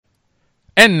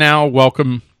And now,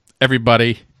 welcome,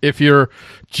 everybody. If you're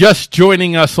just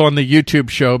joining us on the YouTube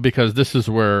show, because this is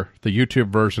where the YouTube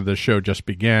version of the show just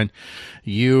began,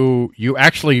 you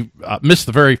actually missed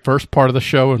the very first part of the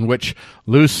show in which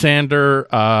Lou Sander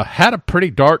had a pretty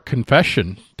dark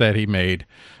confession that he made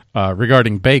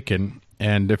regarding bacon.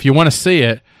 And if you want to see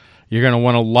it, you're going to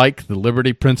want to like the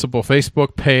Liberty Principle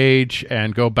Facebook page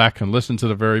and go back and listen to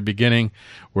the very beginning,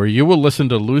 where you will listen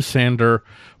to Lou Sander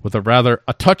with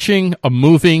a touching, a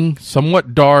moving,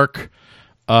 somewhat dark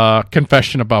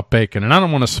confession about bacon. And I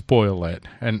don't want to spoil it,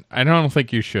 and I don't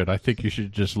think you should. I think you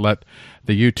should just let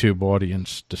the YouTube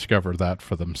audience discover that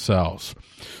for themselves.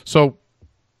 So,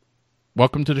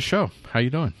 welcome to the show. How you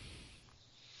doing?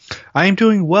 I am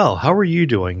doing well. How are you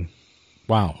doing?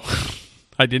 Wow.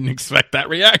 I didn't expect that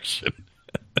reaction.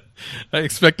 I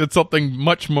expected something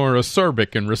much more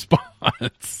acerbic in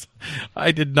response.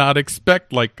 I did not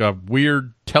expect like a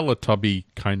weird Teletubby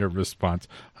kind of response.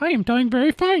 I am doing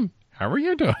very fine. How are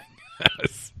you doing?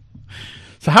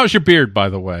 So how's your beard, by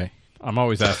the way? I'm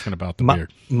always asking about the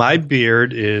beard. My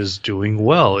beard is doing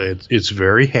well. It's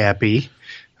very happy.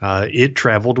 It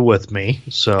traveled with me,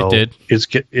 so it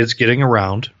did. It's getting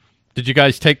around. Did you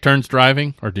guys take turns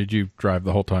driving, or did you drive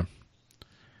the whole time?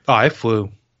 Oh, I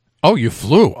flew. Oh, you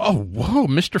flew. Oh, whoa,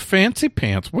 Mr. Fancy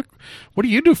Pants. What do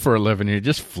you do for a living? You're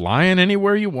just flying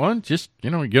anywhere you want? Just, you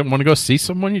want to go see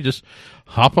someone? You just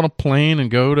hop on a plane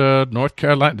and go to North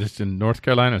Carolina. This is in North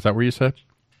Carolina. Is that where you said?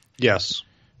 Yes.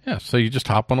 Yeah, so you just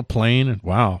hop on a plane and,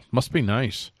 wow, must be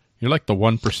nice. You're like the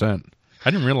 1%. I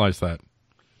didn't realize that.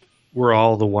 We're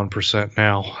all the 1%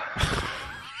 now.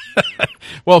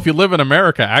 Well, if you live in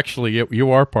America, actually,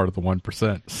 you are part of the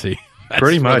 1%. See? That's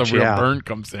pretty much, where the real burn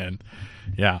comes in.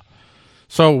 Yeah.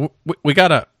 So we got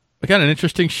an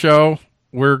interesting show.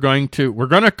 We're going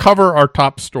to cover our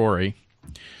top story,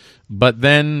 but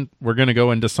then we're going to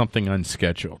go into something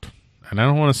unscheduled. And I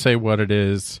don't want to say what it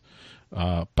is,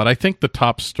 but I think the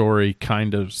top story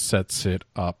kind of sets it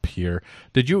up here.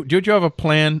 Did you have a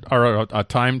plan or a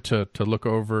time to look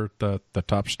over the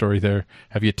top story there?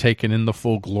 Have you taken in the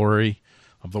full glory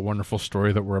of the wonderful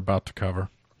story that we're about to cover?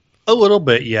 A little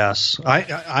bit, yes.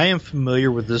 I am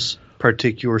familiar with this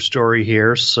particular story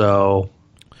here, so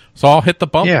I'll hit the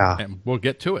bump, yeah, and we'll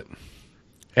get to it.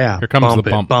 Yeah, here comes the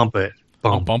bump. Bump it,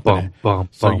 bump, bump, bump,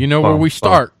 bump. So bump, you know bump, where we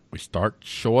start. Bump. We start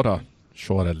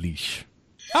shorter leash.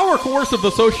 Our coercive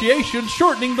association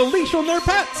shortening the leash on their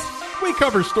pets. We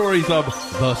cover stories of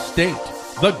the state,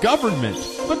 the government,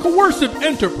 the coercive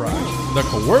enterprise, the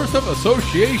coercive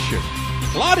association,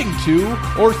 plotting to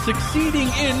or succeeding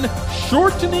in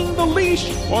shortening the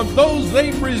leash on those they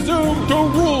presume to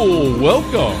rule.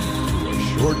 Welcome to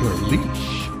a shorter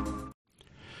leash.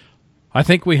 I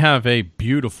think we have a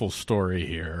beautiful story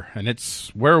here, and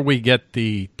it's where we get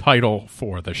the title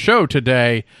for the show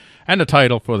today. And the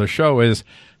title for the show is,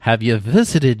 Have You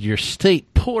Visited Your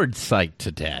State Porn Site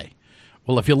Today?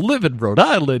 Well, if you live in Rhode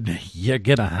Island, you're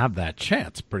going to have that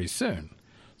chance pretty soon.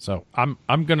 So I'm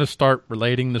going to start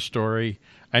relating the story,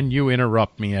 and you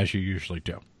interrupt me as you usually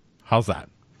do. How's that?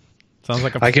 Sounds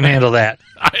like I can handle that.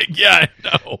 Yeah, I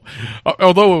know.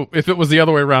 Although, if it was the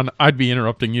other way around, I'd be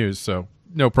interrupting you, so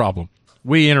no problem.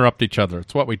 We interrupt each other.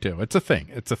 It's what we do. It's a thing.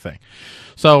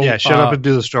 So yeah, shut up and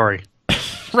do the story.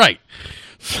 Right.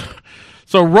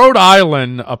 So Rhode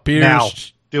Island appears... Now.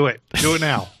 Do it. Do it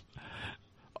now.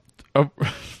 I'm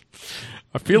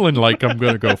feeling like I'm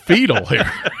going to go fetal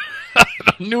here. I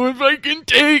don't know if I can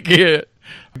take it.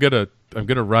 I'm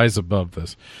gonna rise above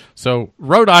this. So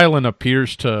Rhode Island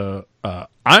appears to.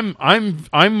 I'm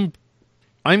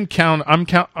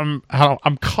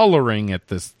coloring it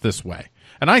this way,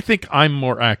 and I think I'm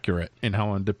more accurate in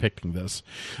how I'm depicting this.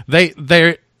 They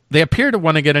appear to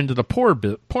want to get into the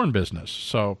porn business.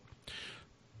 So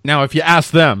now, if you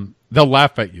ask them, they'll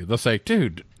laugh at you. They'll say,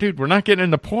 dude, we're not getting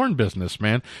into porn business,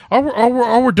 man. All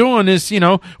we're doing is,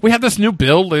 we have this new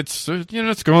bill. It's,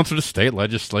 it's going through the state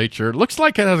legislature. It looks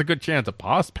like it has a good chance of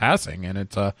passing. And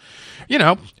it's,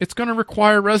 it's going to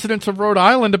require residents of Rhode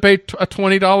Island to pay a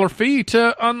 $20 fee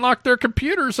to unlock their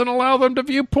computers and allow them to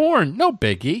view porn. No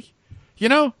biggie.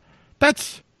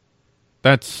 That's,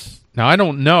 now I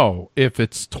don't know if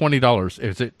it's $20.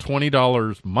 Is it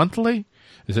 $20 monthly?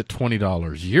 Is it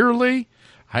 $20 yearly?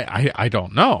 I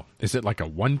don't know. Is it like a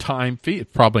one-time fee?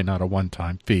 It's probably not a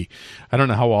one-time fee. I don't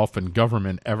know how often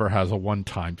government ever has a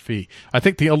one-time fee. I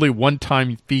think the only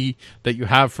one-time fee that you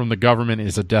have from the government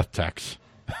is a death tax.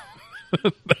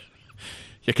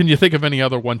 Yeah, can you think of any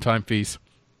other one-time fees?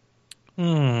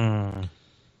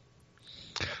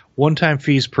 One-time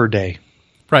fees per day.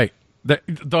 Right.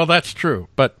 Though that's true.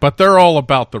 But they're all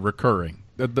about the recurring.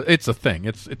 It's a thing.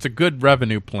 It's a good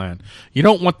revenue plan. You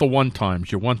don't want the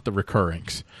one-times. You want the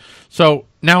recurrings. So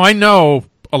now I know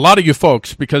a lot of you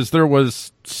folks, because there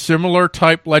was similar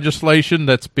type legislation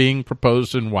that's being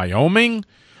proposed in Wyoming.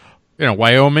 You know,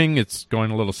 Wyoming, it's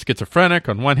going a little schizophrenic.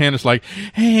 On one hand, it's like,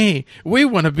 hey, we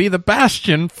want to be the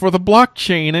bastion for the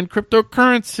blockchain and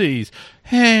cryptocurrencies.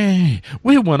 Hey,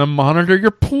 we want to monitor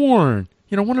your porn.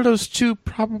 You know, one of those two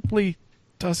probably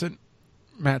doesn't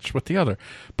match with the other.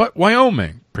 But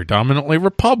Wyoming, predominantly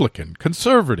Republican,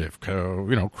 conservative,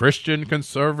 Christian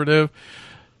conservative.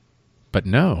 But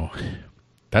no,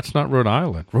 that's not Rhode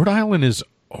Island. Rhode Island is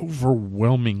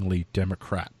overwhelmingly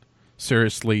Democrat.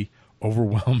 Seriously,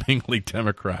 overwhelmingly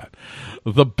Democrat.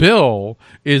 The bill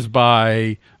is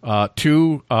by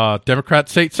two Democrat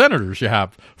state senators. You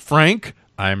have Frank.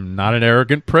 I'm not an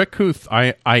arrogant prick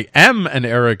I am an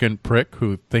arrogant prick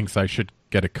who thinks I should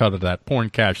get a cut of that porn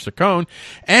cash Saccone,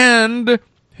 and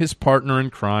his partner in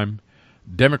crime,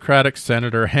 Democratic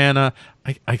Senator Hannah.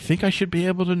 I think I should be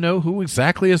able to know who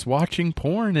exactly is watching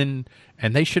porn, and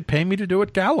they should pay me to do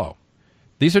it gallo.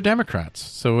 These are Democrats.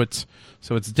 So it's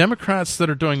Democrats that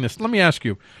are doing this. Let me ask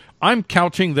you, I'm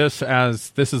couching this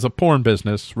as this is a porn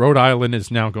business. Rhode Island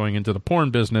is now going into the porn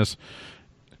business.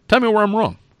 Tell me where I'm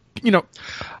wrong.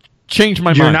 Change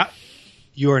my mind.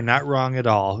 You are not wrong at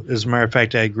all. As a matter of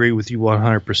fact, I agree with you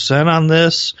 100% on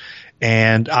this,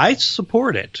 and I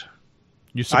support it.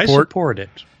 You support it.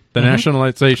 The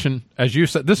nationalization, as you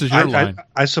said, this is your line.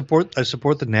 I support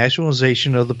the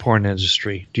nationalization of the porn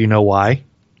industry. Do you know why?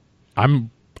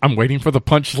 I'm waiting for the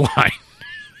punchline.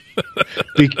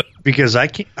 Because I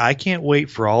can't wait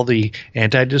for all the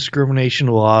anti-discrimination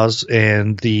laws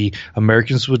and the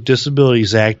Americans with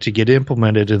Disabilities Act to get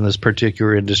implemented in this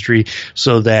particular industry,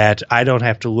 so that I don't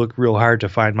have to look real hard to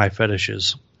find my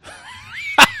fetishes.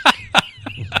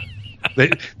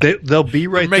 They'll be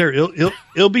right there.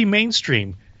 It'll be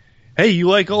mainstream. Hey, you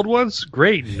like old ones?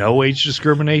 Great. No age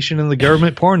discrimination in the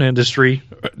government porn industry.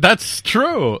 That's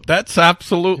true. That's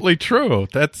absolutely true.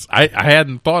 I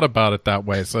hadn't thought about it that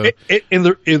way. So, and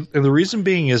the reason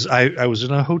being is I was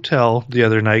in a hotel the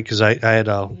other night because I had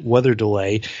a weather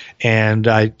delay, and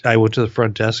I went to the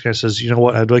front desk and I says, you know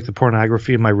what? I'd like the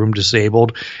pornography in my room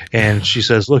disabled. And she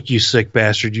says, look, you sick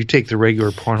bastard, you take the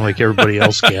regular porn like everybody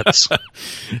else gets.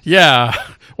 Yeah.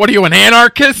 What are you, an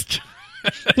anarchist?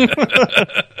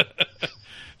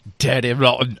 Dead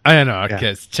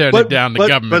anarchists, turning down the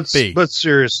government fee. But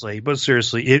seriously,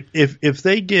 if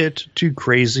they get too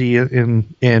crazy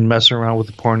and messing around with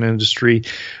the porn industry,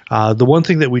 the one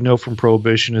thing that we know from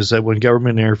Prohibition is that when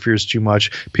government interferes too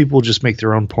much, people just make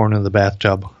their own porn in the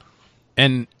bathtub.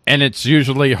 And it's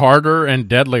usually harder and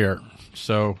deadlier.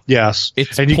 So yes,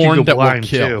 it's and porn you can go that blind will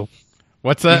kill. too.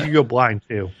 What's that? You can go blind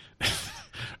too.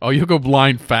 Oh, you'll go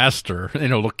blind faster, and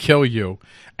it'll kill you,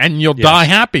 and you'll die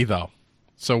happy though.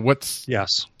 So what's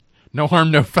no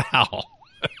harm, no foul.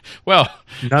 Well,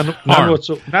 not much.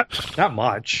 Not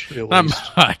much, really.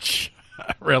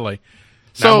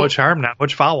 Not much harm, not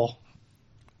much foul.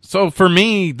 So for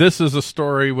me, this is a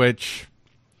story which,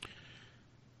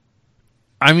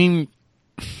 I mean,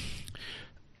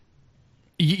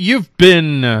 you've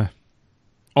been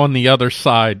on the other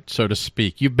side, so to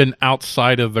speak. You've been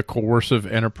outside of the coercive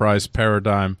enterprise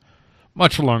paradigm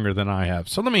much longer than I have.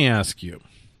 So let me ask you,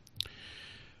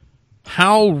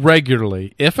 how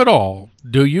regularly, if at all,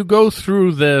 do you go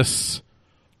through this,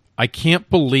 I can't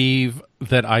believe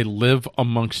that I live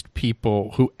amongst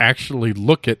people who actually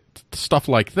look at stuff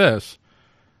like this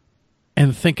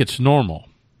and think it's normal?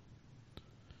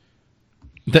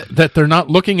 That they're not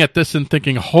looking at this and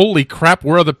thinking, holy crap,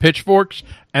 where are the pitchforks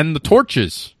and the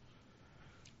torches?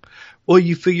 Well,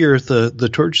 you figure if the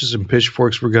torches and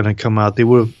pitchforks were going to come out, they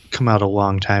would have come out a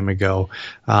long time ago.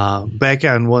 Back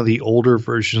on one of the older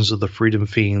versions of the Freedom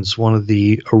Fiends, one of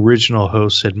the original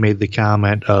hosts had made the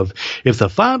comment of, if the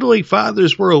Fond du Lac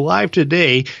Fathers were alive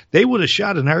today, they would have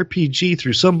shot an RPG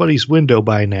through somebody's window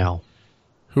by now.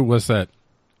 Who was that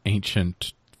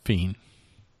ancient fiend?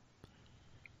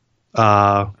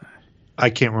 I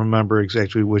can't remember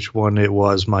exactly which one it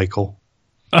was, Michael.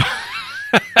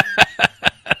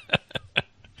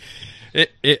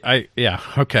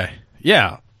 Okay.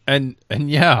 Yeah. And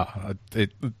yeah,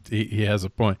 he has a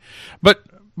point. But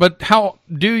how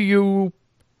do you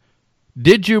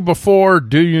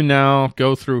now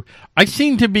go through? I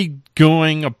seem to be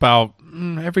going about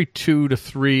every 2 to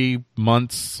 3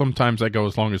 months. Sometimes I go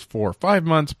as long as 4 or 5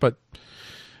 months, but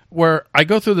where I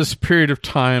go through this period of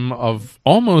time of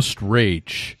almost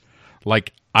rage.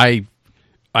 Like I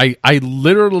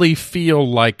literally feel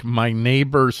like my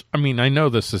neighbors, I mean, I know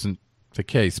this isn't the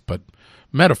case, but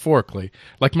metaphorically.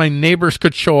 Like my neighbors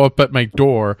could show up at my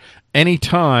door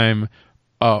anytime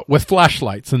with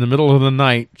flashlights in the middle of the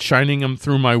night, shining them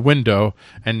through my window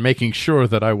and making sure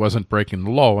that I wasn't breaking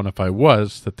the law. And if I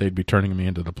was, that they'd be turning me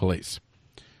into the police.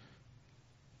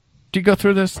 Did you go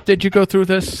through this? Did you go through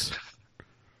this?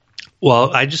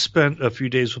 Well, I just spent a few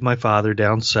days with my father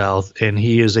down south, and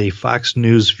he is a Fox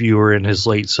News viewer in his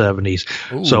late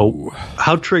 70s. Ooh. So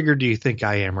how triggered do you think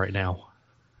I am right now?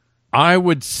 I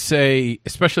would say,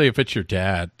 especially if it's your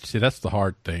dad. See, that's the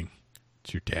hard thing.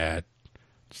 It's your dad.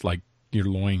 It's like your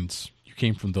loins. You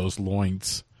came from those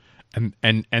loins. And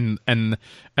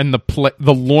the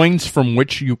loins from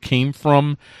which you came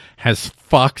from has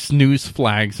Fox News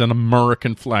flags and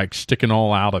American flags sticking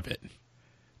all out of it.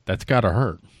 That's got to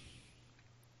hurt.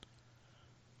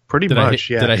 Pretty much,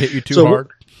 yeah. Did I hit you too hard?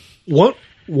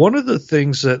 One of the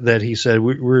things that he said,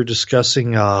 we were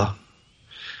discussing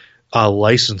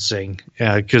licensing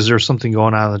because there's something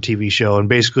going on the TV show, and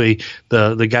basically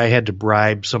the guy had to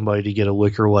bribe somebody to get a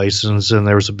liquor license, and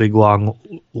there was a big long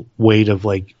wait of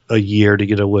like a year to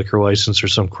get a liquor license or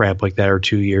some crap like that, or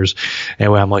 2 years.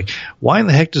 Anyway, I'm like, why in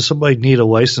the heck does somebody need a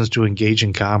license to engage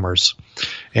in commerce?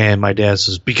 And my dad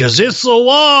says, because it's the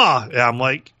law. And I'm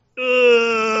like,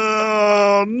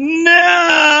 oh no!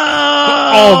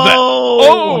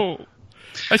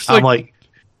 I'm like,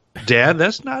 Dad,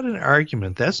 that's not an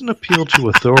argument. That's an appeal to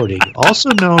authority, also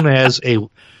known as a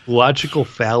logical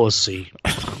fallacy.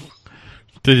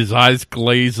 Did his eyes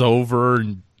glaze over,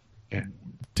 and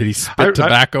did he spit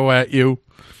tobacco at you?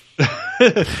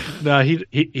 No,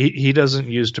 he doesn't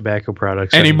use tobacco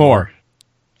products anymore.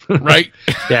 Right?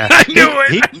 Yeah, I knew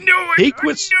it. He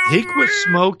quit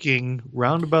smoking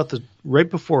right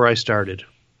before I started,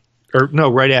 or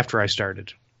no, right after I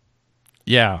started.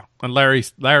 Yeah, and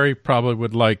Larry probably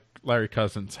would like Larry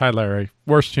Cousins. Hi, Larry.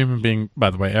 Worst human being,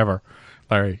 by the way, ever.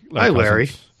 Larry Hi, Cousins.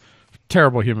 Larry.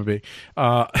 Terrible human being.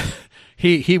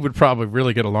 He would probably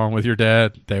really get along with your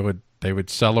dad. They would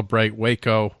celebrate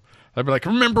Waco. They'd be like,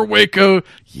 remember Waco?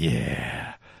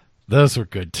 Yeah, those were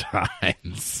good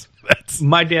times.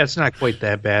 My dad's not quite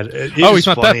that bad. He's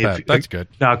not that bad. That's good.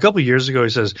 Now, a couple of years ago, he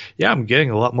says, yeah, I'm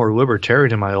getting a lot more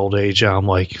libertarian in my old age. I'm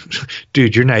like,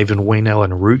 dude, you're not even Wayne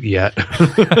Allen Root yet.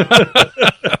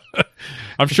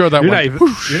 I'm sure that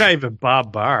you're not even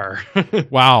Bob Barr.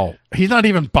 Wow. He's not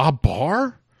even Bob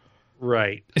Barr?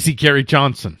 Right. Is he Gary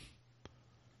Johnson?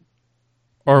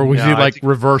 Or was he like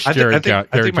reverse Gary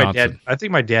Johnson? I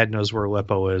think my dad knows where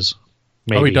Aleppo is.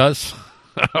 Maybe. Oh, he does?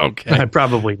 Okay.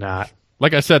 Probably not.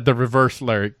 Like I said, the reverse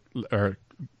Larry, or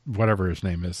whatever his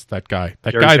name is, that guy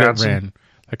that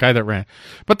ran.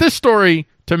 But this story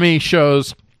to me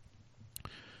shows,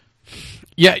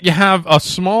 you have a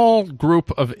small group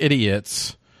of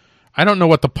idiots. I don't know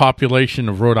what the population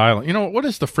of Rhode Island. You know, what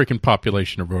is the freaking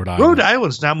population of Rhode Island? Rhode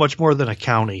Island's not much more than a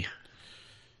county.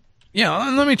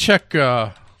 Yeah, let me check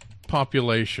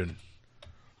population.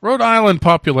 Rhode Island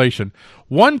population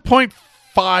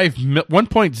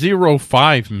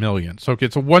 1.05 million. So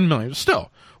it's a 1 million.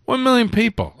 Still, 1 million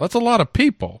people. That's a lot of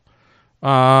people. You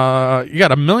got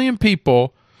 1 million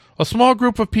people. A small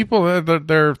group of people.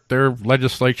 Their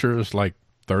legislature is like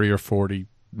 30 or 40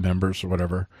 members or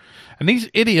whatever. And these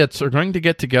idiots are going to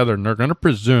get together and they're going to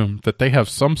presume that they have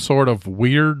some sort of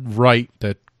weird right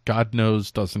that God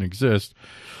knows doesn't exist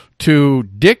to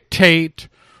dictate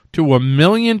to 1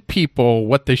 million people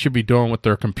what they should be doing with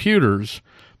their computers.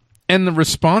 And the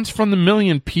response from the 1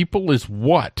 million people is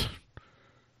what?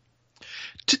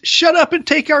 Shut up and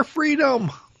take our freedom.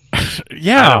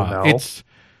 Yeah,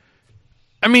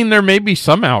 I mean, there may be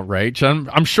some outrage.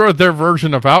 I'm sure their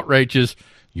version of outrage is,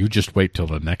 you just wait till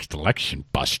the next election,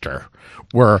 Buster,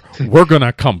 where we're going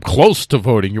to come close to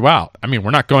voting you out. I mean,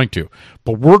 we're not going to,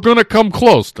 but we're going to come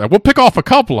close. We'll pick off a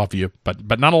couple of you,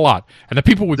 but not a lot. And the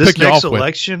people we pick you off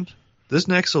with. This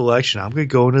next election, I'm going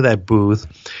to go into that booth,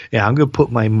 and I'm going to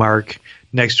put my mark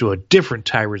next to a different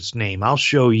tyrant's name. I'll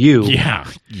show you. Yeah.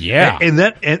 And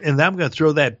then I'm going to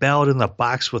throw that ballot in the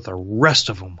box with the rest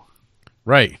of them.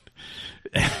 Right.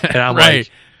 And I'm like,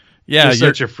 yeah, you're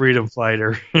such a freedom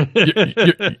fighter.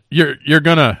 you're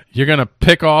gonna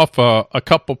pick off a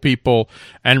couple people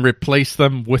and replace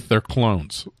them with their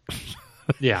clones.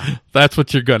 Yeah, that's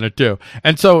what you're gonna do.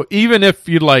 And so even if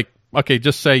you okay,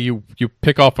 just say you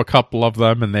pick off a couple of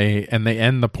them and they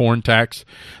end the porn tax,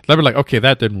 they'll be like, okay,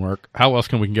 that didn't work. How else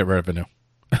can we get revenue?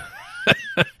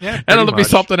 Yeah, and it'll be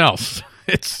something else.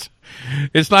 It's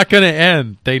not going to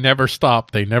end. They never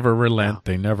stop. They never relent. No.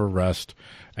 They never rest.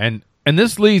 And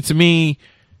this leads me.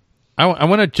 I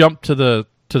want to jump to the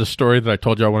story that I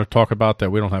told you I want to talk about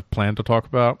that we don't have planned to talk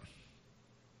about.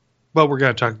 Well, we're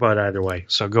going to talk about it either way.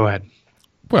 So go ahead.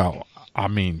 Well, I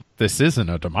mean, this isn't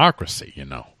a democracy,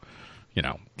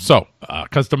 So,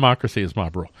 because democracy is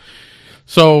mob rule.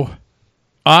 So,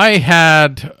 I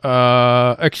had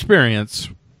experience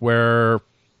where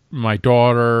my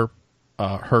daughter,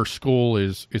 her school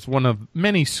is one of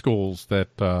many schools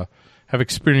that have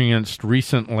experienced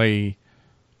recently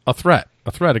a threat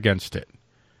against it.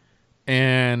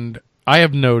 And I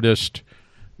have noticed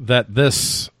that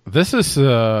this is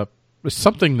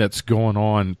something that's going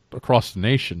on across the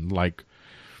nation. Like,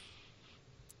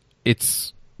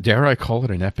 it's, dare I call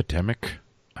it, an epidemic?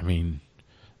 I mean,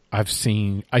 I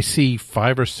see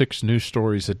 5 or 6 news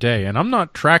stories a day, and I'm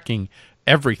not tracking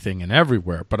everything and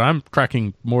everywhere, but I'm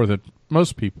tracking more than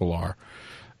most people are.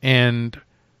 And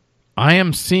I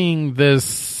am seeing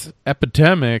this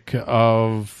epidemic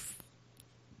of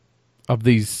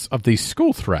these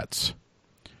school threats.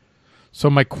 So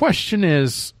my question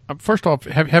is, first off,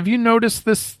 have you noticed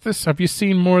this? Have you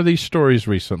seen more of these stories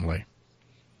recently?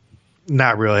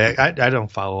 Not really. I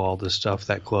don't follow all this stuff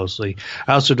that closely.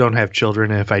 I also don't have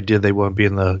children, and if I did, they wouldn't be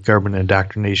in the government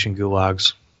indoctrination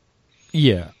gulags.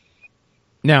 Yeah.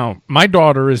 Now, my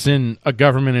daughter is in a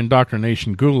government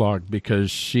indoctrination gulag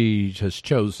because she has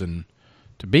chosen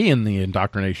to be in the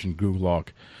indoctrination gulag.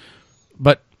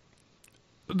 But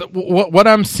what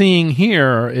I'm seeing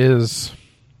here is,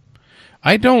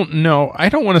 I don't know. I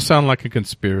don't want to sound like a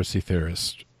conspiracy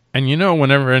theorist. And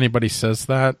whenever anybody says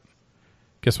that,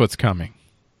 guess what's coming?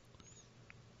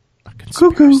 A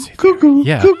conspiracy theory.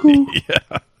 Yeah. Cuckoo.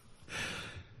 Yeah.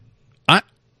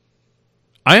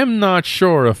 I am not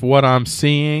sure if what I'm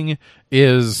seeing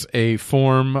is a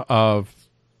form of,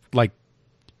 like,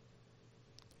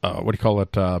 what do you call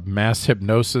it? Mass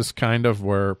hypnosis, kind of,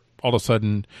 where all of a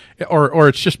sudden, or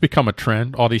it's just become a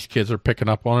trend. All these kids are picking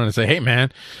up on it and say, hey,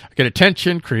 man, get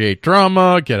attention, create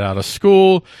drama, get out of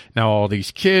school. Now all these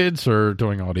kids are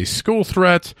doing all these school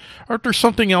threats. Or if there's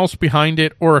something else behind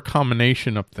it, or a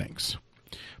combination of things.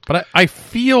 But I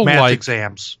feel math like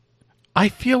exams. I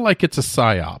feel like it's a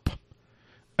psyop.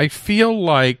 I feel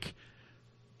like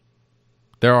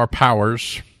there are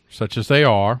powers, such as they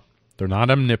are. They're not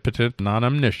omnipotent, not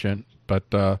omniscient, but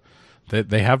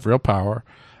they have real power.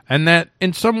 And that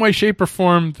in some way, shape, or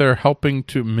form, they're helping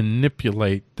to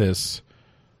manipulate this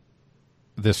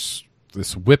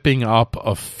whipping up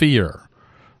of fear.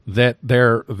 That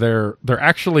they're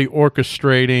actually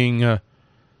orchestrating.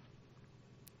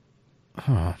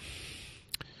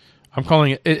 I'm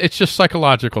calling it's just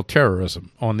psychological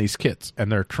terrorism on these kids, and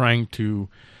they're trying to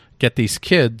get these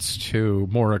kids to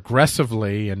more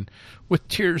aggressively and with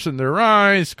tears in their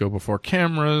eyes go before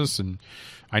cameras. And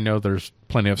I know there's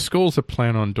plenty of schools that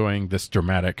plan on doing this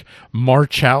dramatic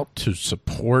march out to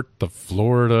support the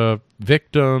Florida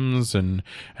victims, and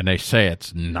they say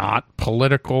it's not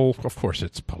political. Of course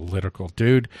it's political,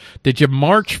 dude. Did you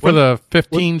march for the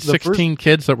 16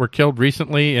 kids that were killed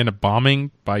recently in a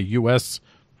bombing by U.S.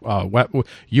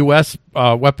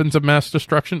 Weapons of mass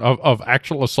destruction, of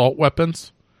actual assault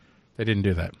weapons? They didn't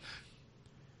do that.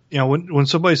 When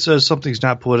somebody says something's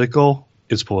not political,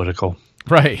 it's political.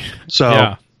 Right. So,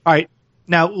 yeah. All right.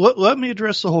 Now, let me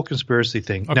address the whole conspiracy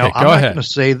thing. Okay, now, go ahead.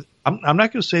 I'm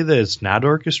not going to say that it's not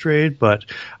orchestrated, but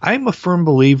I'm a firm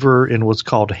believer in what's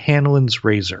called Hanlon's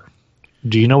razor.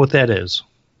 Do you know what that is?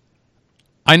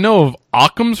 I know of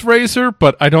Occam's razor,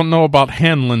 but I don't know about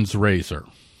Hanlon's razor.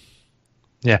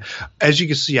 Yeah. As you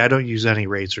can see, I don't use any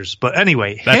razors. But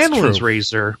anyway, That's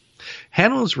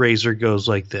Hanlon's razor goes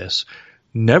like this.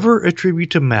 Never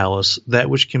attribute to malice that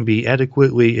which can be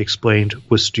adequately explained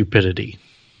with stupidity.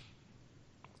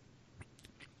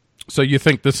 So you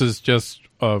think this is just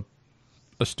a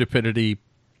stupidity?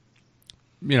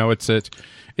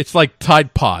 It's like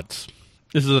Tide Pods.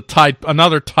 This is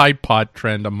another Tide Pod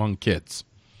trend among kids.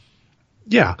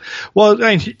 Yeah. Well,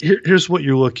 here's what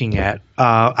you're looking at.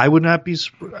 I would not be,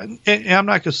 and I'm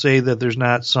not going to say that there's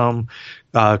not some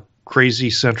crazy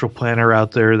central planner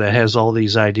out there that has all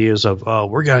these ideas of,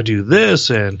 we're going to do this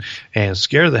and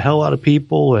scare the hell out of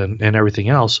people and everything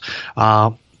else.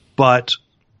 But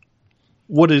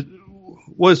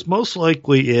what's most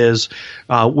likely is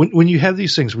when you have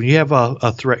these things, when you have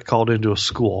a threat called into a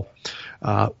school,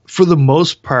 for the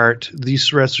most part, these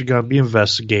threats are going to be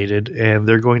investigated, and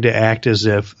they're going to act as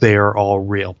if they are all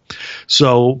real.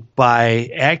 So by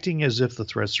acting as if the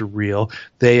threats are real,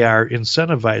 they are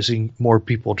incentivizing more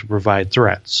people to provide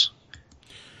threats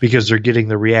because they're getting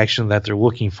the reaction that they're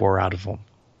looking for out of them.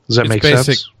 Does that make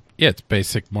sense? Yeah, it's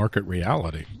basic market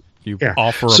reality. You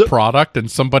offer a product and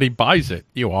somebody buys it.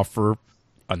 You offer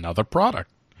another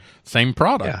product. Same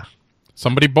product. Yeah.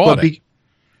 Somebody bought it.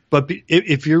 But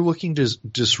if you're looking to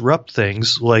disrupt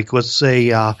things, like let's say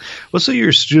you're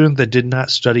a student that did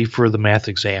not study for the math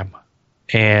exam,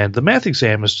 and the math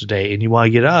exam is today, and you want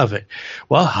to get out of it.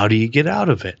 Well, how do you get out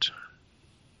of it?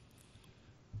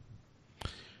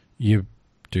 You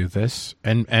do this,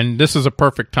 and this is a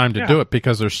perfect time to do it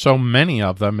because there's so many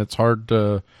of them. It's hard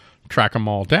to track them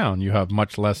all down. You have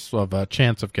much less of a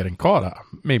chance of getting caught up.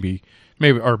 Maybe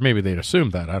they'd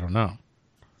assume that. I don't know.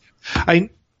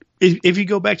 If you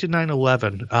go back to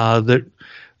 9/11,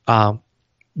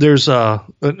 there's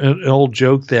an old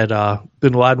joke that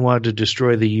bin Laden wanted to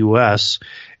destroy the U.S.,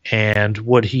 and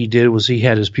what he did was he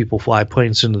had his people fly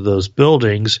planes into those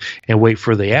buildings and wait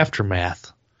for the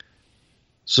aftermath.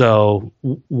 So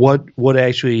what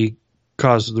actually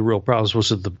caused the real problems?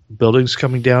 Was it the buildings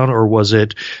coming down, or was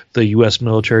it the U.S.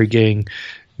 military getting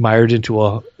mired into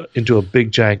a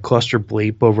big giant cluster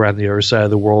bleep over on the other side of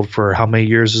the world for how many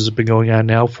years has it been going on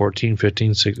now? 14,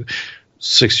 15,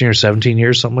 16 or 17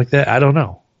 years, something like that? I don't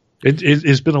know.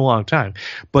 It's been a long time.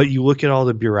 But you look at all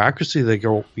the bureaucracy that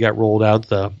got rolled out.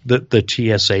 The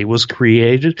TSA was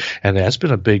created, and that's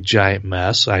been a big giant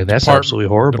mess. That's absolutely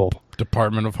horrible.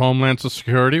 Department of Homeland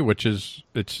Security, which is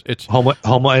it's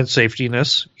Homeland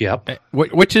Safetyness, yep.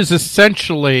 Which is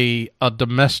essentially a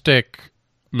domestic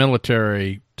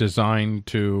military designed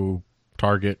to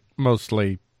target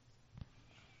mostly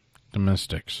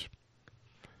domestics.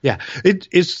 Yeah,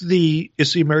 it's the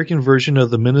American version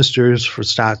of the Ministers for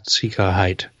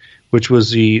Staatssicherheit, which was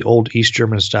the old East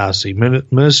German Stasi,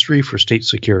 Ministry for State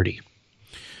Security.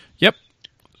 Yep.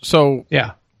 So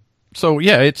yeah,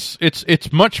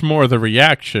 it's much more the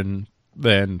reaction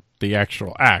than the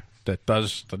actual act that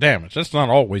does the damage. That's not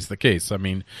always the case. I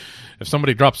mean, if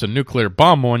somebody drops a nuclear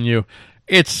bomb on you,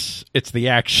 it's the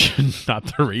action,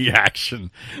 not the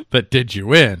reaction, that did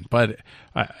you in. But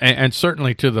and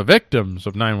certainly to the victims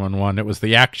of 9/11, it was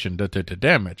the action that did the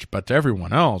damage. But to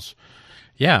everyone else,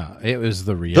 yeah, it was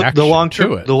the reaction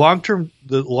to it. The long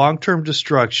term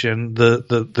destruction,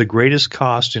 the greatest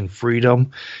cost in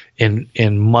freedom,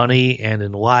 in money, and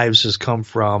in lives has come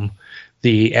from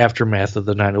the aftermath of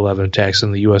the 9/11 attacks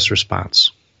and the U.S.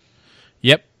 response.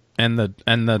 Yep. And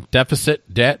the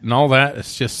deficit, debt, and all that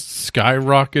has just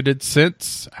skyrocketed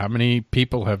since. How many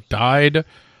people have died,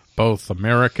 both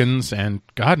Americans and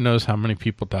God knows how many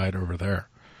people died over there.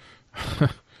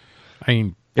 I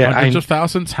mean, hundreds of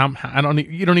thousands.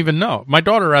 You don't even know. My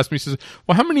daughter asked me, she says,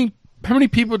 "Well, how many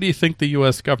people do you think the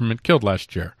U.S. government killed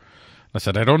last year?" I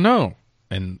said, "I don't know."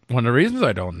 And one of the reasons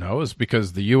I don't know is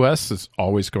because the U.S. is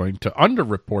always going to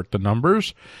underreport the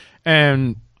numbers,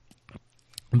 and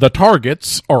the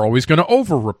targets are always going to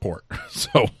over-report.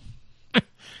 So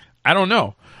I don't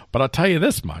know. But I'll tell you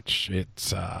this much.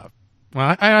 It's well,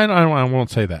 I won't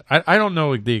say that. I don't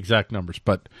know the exact numbers,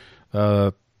 but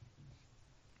I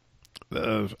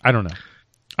don't know.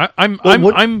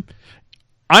 I'm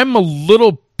a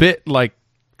little bit like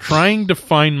trying to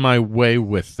find my way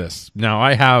with this. Now,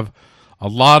 I have a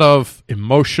lot of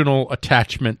emotional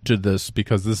attachment to this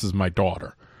because this is my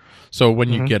daughter. So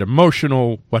when you get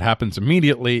emotional, what happens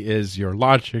immediately is your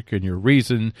logic and your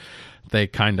reason, they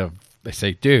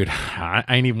say, "Dude, I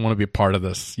ain't even want to be a part of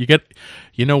this."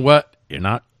 You know what? You're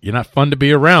not fun to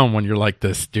be around when you're like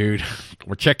this, dude.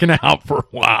 We're checking out for a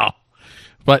while.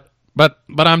 But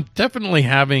I'm definitely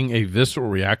having a visceral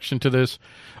reaction to this.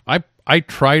 I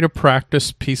try to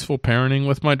practice peaceful parenting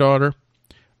with my daughter,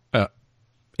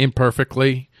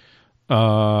 imperfectly.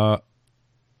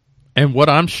 And what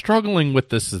I'm struggling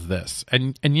with is this.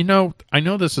 And you know, I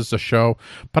know this is a show,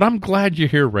 but I'm glad you're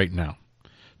here right now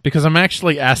because I'm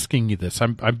actually asking you this.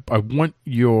 I want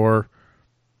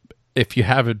if you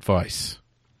have advice.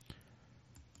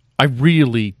 I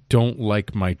really don't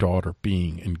like my daughter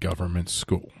being in government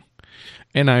school.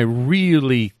 And I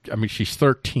mean, she's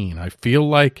 13. I feel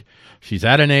like she's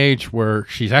at an age where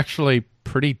she's actually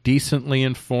pretty decently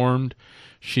informed.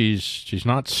 She's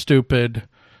not stupid.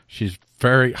 She's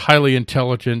very highly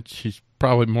intelligent. She's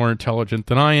probably more intelligent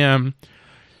than I am.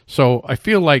 So I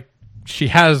feel like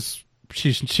she's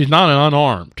not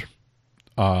unarmed.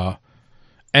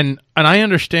 And I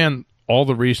understand all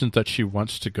the reasons that she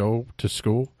wants to go to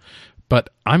school, but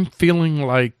I'm feeling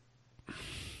like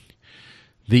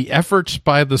the efforts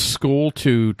by the school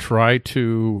to try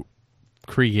to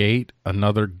create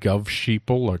another gov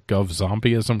sheeple or gov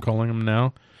zombie, as I'm calling them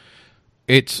now,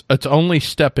 it's only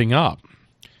stepping up.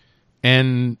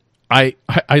 And I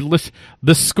listen,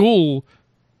 the school,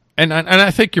 and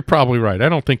I think you're probably right. I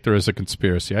don't think there is a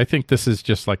conspiracy. I think this is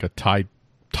just like a Tide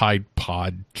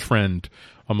Pod trend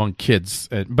among kids.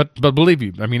 But believe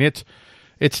you, I mean, it's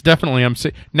definitely,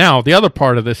 now the other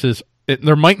part of this is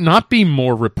there might not be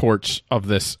more reports of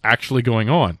this actually going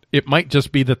on. It might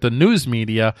just be that the news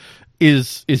media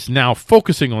is now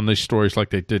focusing on these stories like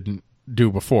they didn't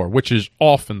do before, which is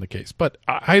often the case. But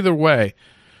either way,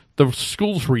 the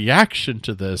school's reaction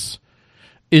to this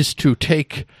is to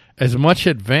take as much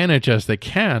advantage as they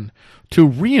can to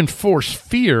reinforce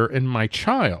fear in my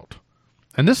child.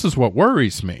 And this is what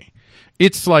worries me.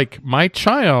 It's like my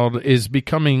child is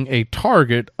becoming a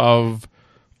target of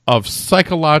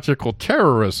psychological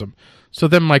terrorism. So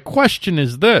then my question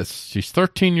is this. She's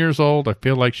 13 years old. I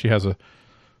feel like she has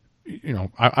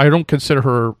I don't consider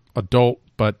her adult,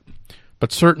 but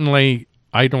certainly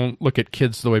I don't look at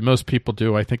kids the way most people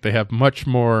do. I think they have much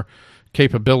more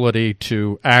capability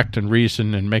to act and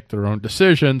reason and make their own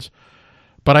decisions.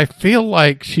 But I feel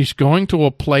like she's going to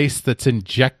a place that's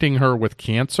injecting her with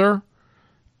cancer.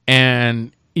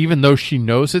 And even though she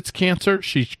knows it's cancer,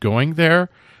 she's going there.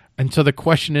 And so the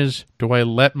question is, do I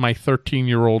let my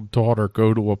 13-year-old daughter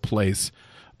go to a place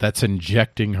that's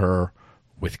injecting her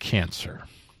with cancer?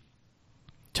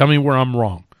 Tell me where I'm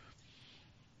wrong.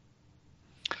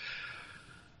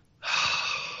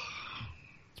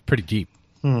 It's pretty deep.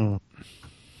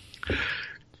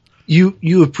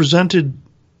 You have presented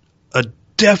a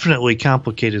definitely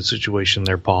complicated situation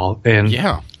there, Paul. And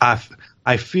yeah,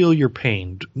 I feel your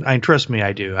pain. Trust me,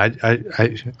 I do.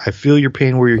 I feel your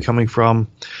pain where you're coming from,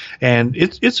 and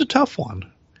it's a tough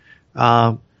one.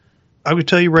 I would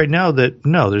tell you right now that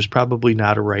no, there's probably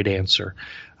not a right answer.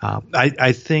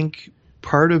 I think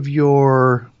part of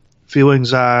your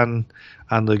feelings on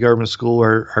the government school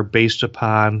are based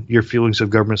upon your feelings of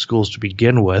government schools to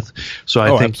begin with. So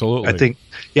I think absolutely.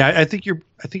 I think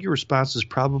your response is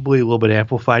probably a little bit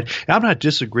amplified. And I'm not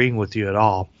disagreeing with you at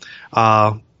all.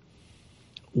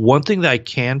 One thing that I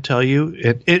can tell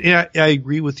you, and I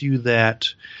agree with you that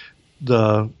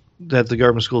the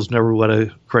government schools never let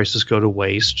a crisis go to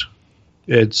waste.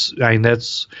 That's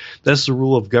the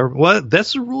rule of government. Well,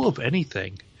 that's the rule of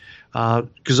anything.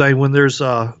 Because when there's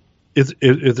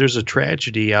if there's a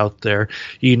tragedy out there,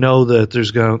 you know that the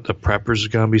preppers are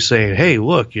going to be saying, hey,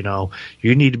 look, you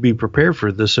need to be prepared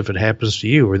for this if it happens to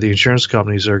you, or the insurance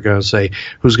companies are going to say,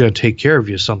 who's going to take care of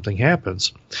you if something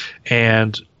happens.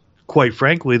 And quite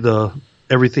frankly,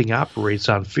 everything operates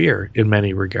on fear in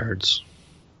many regards.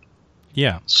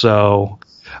 Yeah. So,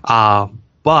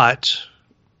 but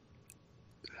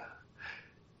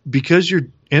because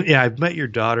I've met your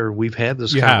daughter. We've had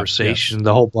this conversation, yes.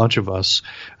 The whole bunch of us,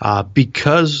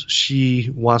 because she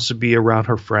wants to be around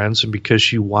her friends and because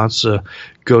she wants to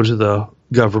go to the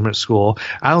government school.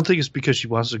 I don't think it's because she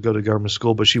wants to go to government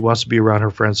school, but she wants to be around her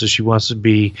friends and she wants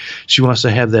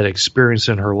to have that experience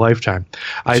in her lifetime.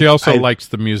 She also likes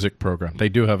the music program. They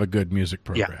do have a good music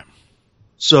program. Yeah.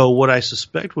 So what I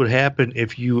suspect would happen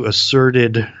if you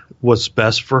asserted what's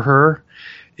best for her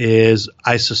is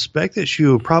I suspect that she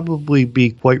would probably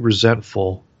be quite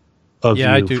resentful of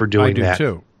you for doing that. I do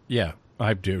too. Yeah,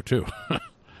 I do too.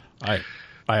 I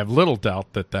have little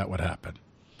doubt that would happen.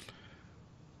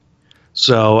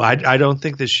 So I don't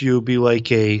think that she would be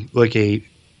like a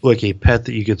pet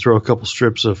that you could throw a couple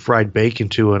strips of fried bacon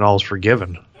to and all's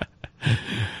forgiven.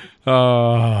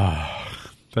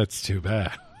 That's too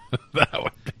bad. That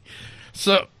would be.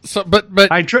 But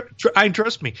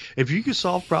trust me. If you could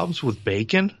solve problems with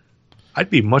bacon, I'd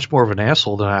be much more of an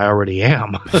asshole than I already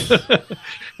am.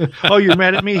 Oh, you're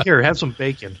mad at me? Here, have some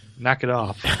bacon. Knock it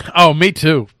off. Oh, me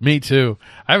too.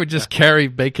 I would just carry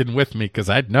bacon with me because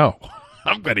I'd know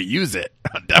I'm going to use it.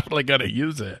 I'm definitely going to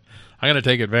use it. I'm going to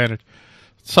take advantage.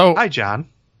 So, hi, John.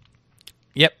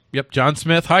 Yep, John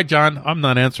Smith. Hi, John. I'm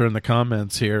not answering the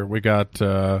comments here. We got.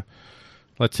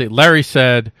 Let's see. Larry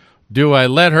said, do I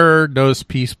let her nose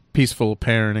peaceful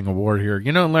parenting award here?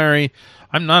 Larry,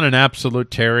 I'm not an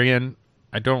absolutarian.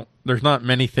 There's not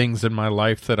many things in my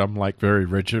life that I'm like very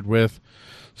rigid with.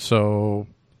 So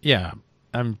yeah,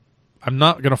 I'm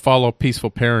not going to follow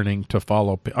peaceful parenting to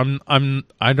follow. I'm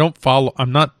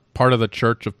not part of the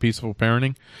church of peaceful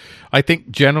parenting. I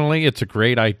think generally it's a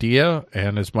great idea.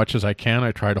 And as much as I can,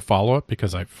 I try to follow it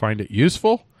because I find it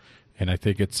useful. And I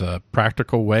think it's a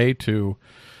practical way to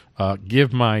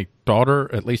give my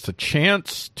daughter at least a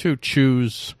chance to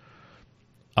choose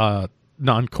a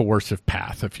non-coercive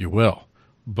path, if you will.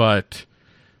 But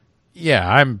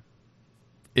yeah,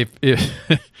 if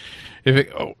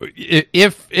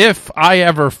I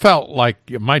ever felt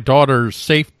like my daughter's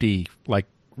safety, like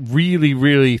really,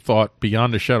 really thought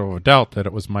beyond a shadow of a doubt that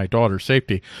it was my daughter's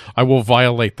safety, I will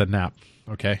violate the NAP.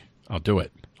 Okay, I'll do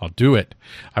it.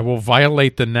 I will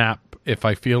violate the NAP if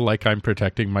I feel like I'm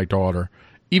protecting my daughter,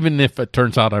 even if it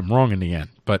turns out I'm wrong in the end,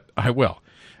 but I will.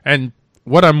 And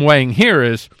what I'm weighing here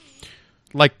is,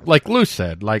 like Lou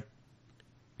said, I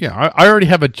already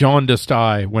have a jaundiced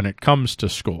eye when it comes to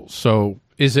school. So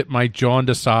is it my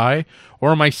jaundiced eye,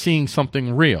 or am I seeing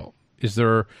something real? Is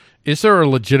there a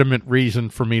legitimate reason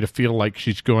for me to feel like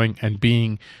she's going and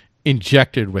being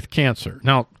injected with cancer?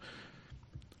 Now,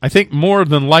 I think more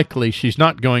than likely she's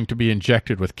not going to be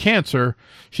injected with cancer.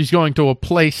 She's going to a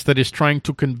place that is trying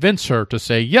to convince her to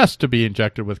say yes to be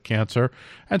injected with cancer,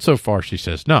 and so far she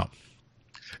says no.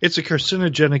 It's a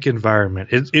carcinogenic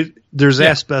environment. There's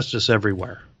asbestos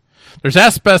everywhere. There's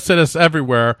asbestos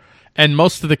everywhere, and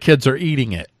most of the kids are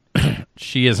eating it.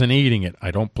 She isn't eating it,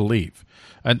 I don't believe.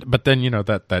 But then,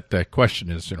 that question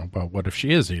is, well, what if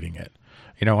she is eating it?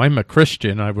 I'm a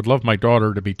Christian. I would love my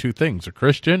daughter to be two things, a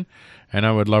Christian, and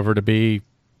I would love her to be,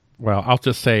 well, I'll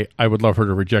just say I would love her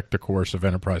to reject the coercive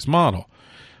enterprise model.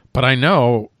 But I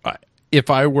know if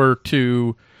I were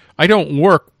to, I don't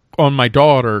work on my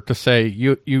daughter to say,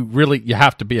 you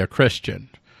have to be a Christian.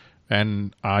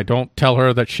 And I don't tell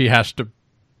her that she has to,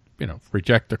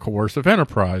 reject the coercive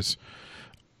enterprise.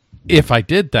 If I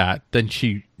did that, then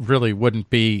she really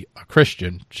wouldn't be a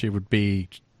Christian. She would be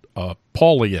a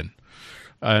Paulian.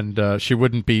 And she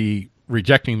wouldn't be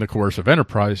rejecting the coercive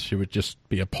enterprise. She would just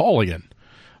be a Paulian.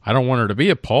 I don't want her to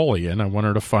be a Paulian. I want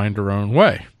her to find her own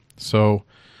way. So,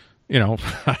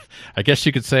 I guess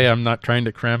you could say I'm not trying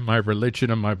to cram my religion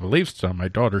and my beliefs down my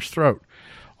daughter's throat.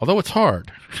 Although it's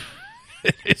hard.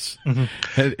 It's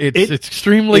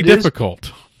extremely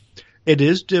difficult. It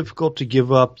is difficult to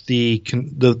give up the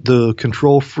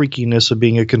control freakiness of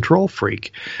being a control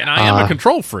freak. And I am a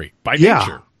control freak by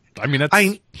nature. I mean,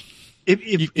 that's...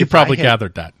 You probably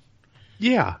gathered that.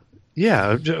 Yeah.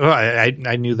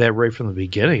 I knew that right from the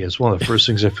beginning. It's one of the first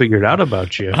things I figured out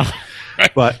about you.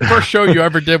 But first show you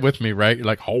ever did with me, right? You're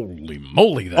like, holy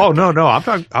moly! No. I'm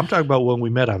talking about when we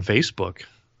met on Facebook.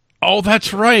 Oh,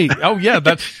 that's right. Oh, yeah.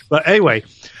 That's. But anyway,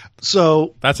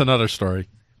 so that's another story.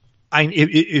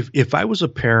 If I was a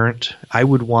parent, I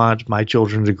would want my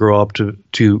children to grow up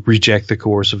to reject the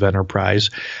coercive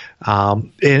enterprise,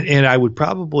 and I would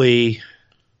probably.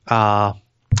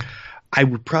 I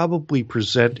would probably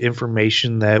present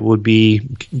information that would be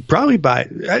probably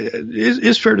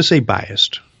is fair to say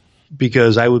biased,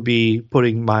 because I would be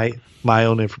putting my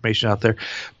own information out there.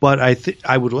 But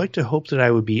I would like to hope that I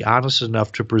would be honest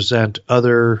enough to present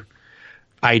other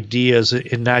ideas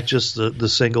and not just the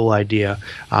single idea.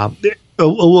 A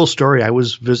little story. I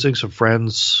was visiting some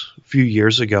friends a few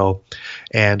years ago,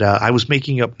 and I was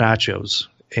making up nachos.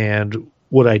 And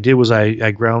what I did was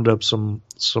I ground up some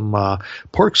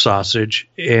pork sausage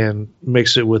and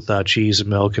mixed it with cheese and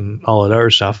milk and all that other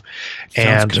stuff.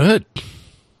 Sounds good.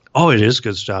 Oh, it is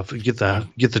good stuff. Get the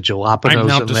jalapenos in there. I'm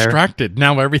now distracted.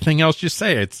 Now everything else you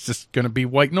say, it's just going to be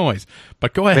white noise.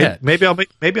 But go ahead. Maybe I'll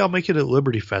make it at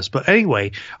Liberty Fest. But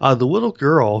anyway, the little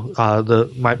girl,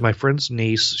 my friend's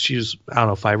niece, she was, I don't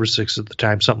know, 5 or 6 at the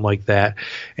time, something like that.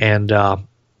 And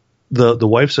the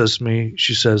wife says to me,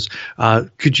 she says,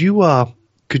 could you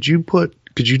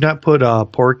not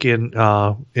put pork in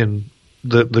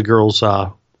the girl's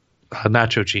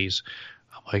nacho cheese?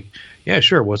 I'm like, yeah,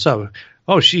 sure. What's up?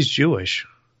 Oh, she's Jewish.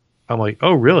 I'm like,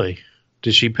 oh, really?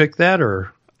 Did she pick that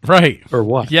or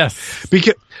what? Yes.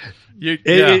 Because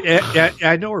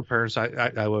I know her parents. I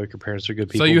like her parents are good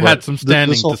people. So you had some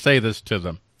standing to say this to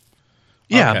them.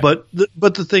 Yeah, okay.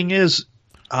 But the thing is,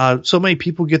 so many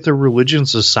people get their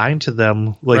religions assigned to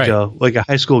them like a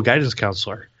high school guidance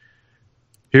counselor.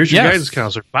 Here's your guidance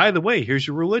counselor. By the way, here's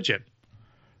your religion.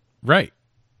 Right.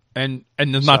 And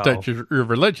it's not that your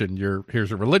religion. Here's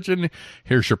your religion.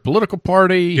 Here's your political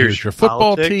party. Here's your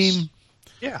football team.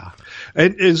 Yeah.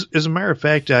 And as a matter of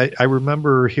fact, I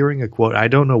remember hearing a quote. I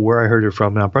don't know where I heard it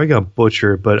from. And I'm probably going to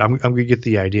butcher it, but I'm going to get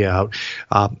the idea out.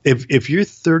 If you're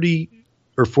 30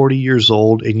 or 40 years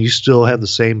old and you still have the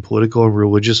same political and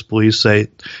religious beliefs that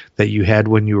you had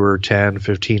when you were 10,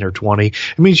 15, or 20,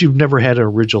 it means you've never had an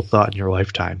original thought in your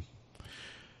lifetime.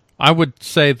 I would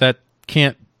say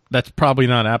that's probably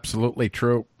not absolutely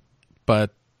true,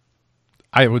 but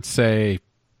I would say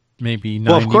maybe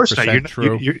 90% of course not.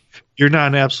 True. You're not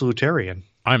an absolutarian.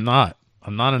 I'm not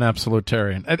an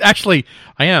absolutarian. Actually,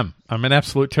 I am. I'm an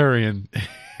absolutarian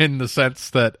in the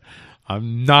sense that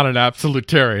I'm not an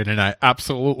absolutarian, and I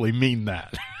absolutely mean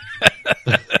that.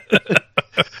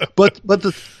 But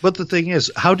the thing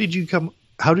is, how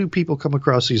do people come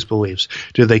across these beliefs?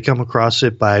 Do they come across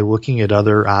it by looking at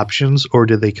other options, or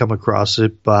do they come across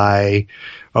it by,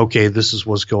 okay, this is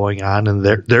what's going on, and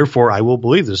therefore I will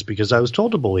believe this because I was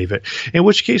told to believe it? In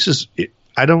which cases,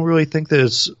 I don't really think that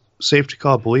it's safe to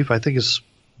call it belief. I think it's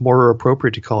more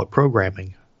appropriate to call it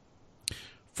programming.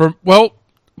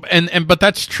 But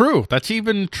that's true. That's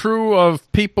even true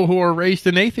of people who are raised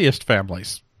in atheist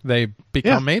families. They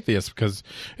become atheists because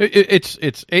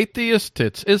it's atheist,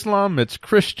 it's Islam, it's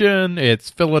Christian, it's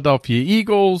Philadelphia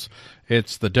Eagles,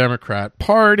 it's the Democrat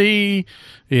Party,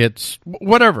 it's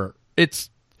whatever. It's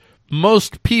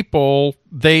most people,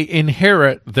 they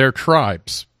inherit their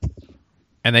tribes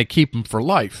and they keep them for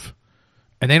life,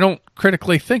 and they don't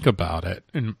critically think about it.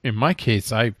 In my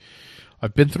case, I've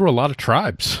been through a lot of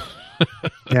tribes.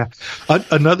 Yeah.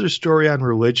 Another story on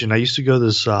religion. I used to go to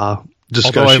this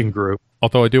discussion group.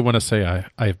 Although I do want to say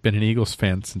I've been an Eagles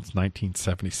fan since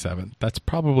 1977. That's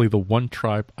probably the one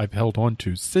tribe I've held on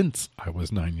to since I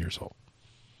was 9 years old.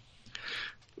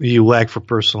 You lack for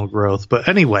personal growth. But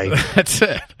anyway. That's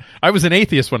it. I was an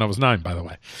atheist when I was 9, by the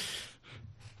way.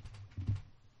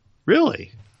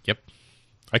 Really? Yep.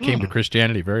 I came to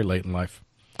Christianity very late in life.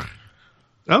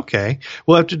 Okay.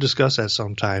 We'll have to discuss that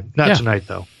sometime. Not tonight,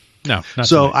 though. No. Not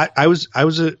so tonight. I used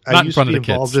to be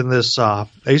involved in this. I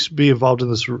used to be involved in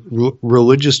this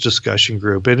religious discussion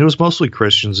group, and it was mostly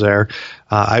Christians there.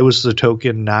 I was the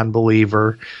token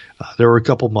non-believer. There were a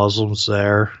couple Muslims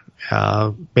there,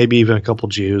 maybe even a couple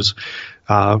Jews.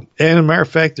 And as a matter of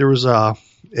fact, there was a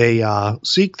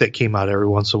Sikh that came out every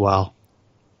once in a while.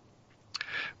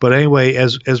 But anyway,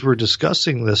 as we're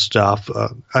discussing this stuff,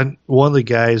 one of the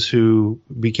guys who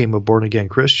became a born-again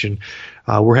Christian,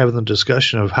 we're having the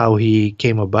discussion of how he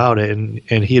came about it,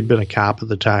 and he had been a cop at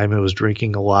the time and was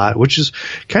drinking a lot, which is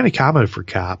kind of common for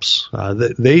cops.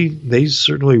 They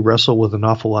certainly wrestle with an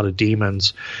awful lot of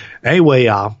demons. Anyway,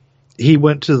 he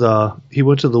went to the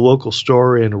local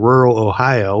store in rural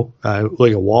Ohio,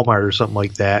 like a Walmart or something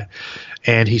like that,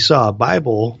 and he saw a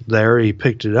Bible there. He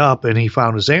picked it up, and he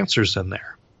found his answers in there.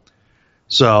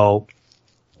 So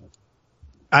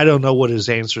I don't know what his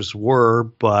answers were,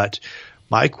 but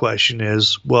my question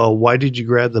is, well, why did you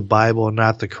grab the Bible and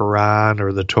not the Quran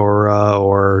or the Torah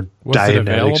or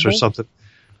Dianetics or something?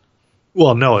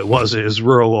 Well, no, it wasn't. It was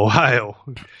rural Ohio.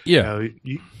 Yeah.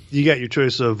 You got your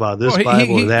choice of this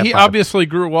Bible or that Bible. He obviously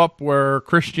grew up where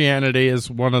Christianity is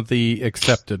one of the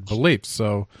accepted beliefs.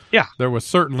 So there was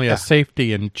certainly a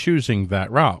safety in choosing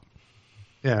that route.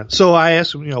 Yeah. So I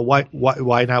asked him,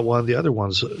 why not one of the other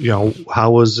ones?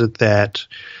 How was it that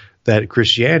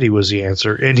Christianity was the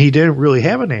answer? And he didn't really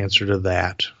have an answer to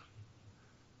that.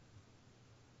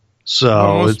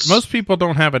 So most people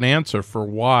don't have an answer for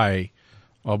why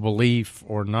a belief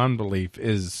or non-belief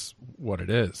is what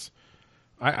it is.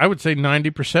 I would say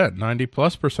 90%,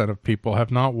 90+% of people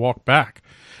have not walked back.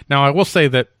 Now, I will say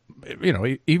that,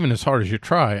 even as hard as you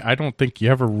try, I don't think you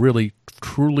ever really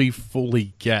truly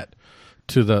fully get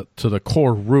to the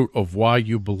core root of why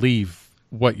you believe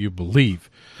what you believe,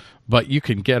 but you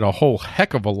can get a whole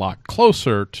heck of a lot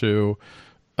closer to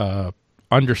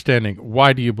understanding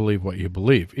why do you believe what you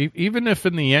believe. Even if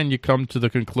in the end you come to the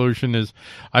conclusion is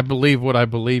I believe what I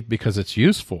believe because it's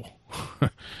useful.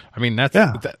 I mean that's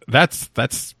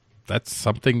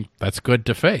something that's good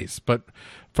to face. But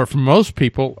for most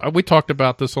people, we talked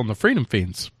about this on the Freedom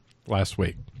Fiends last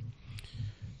week.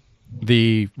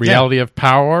 The reality of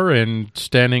power and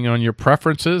standing on your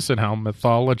preferences, and how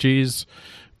mythologies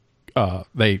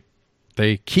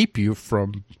they keep you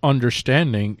from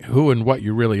understanding who and what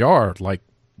you really are. Like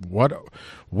what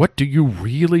do you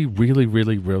really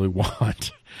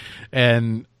want?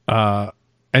 And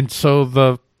so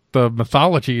the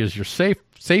mythology is your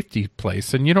safety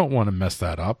place, and you don't want to mess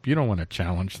that up. You don't want to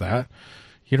challenge that.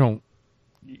 You don't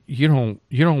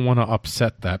want to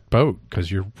upset that boat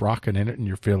because you're rocking in it and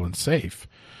you're feeling safe.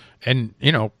 And,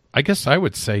 I guess I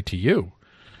would say to you,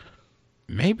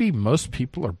 maybe most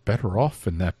people are better off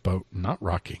in that boat not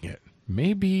rocking it.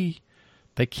 Maybe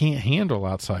they can't handle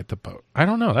outside the boat. I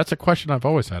don't know. That's a question I've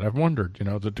always had. I've wondered,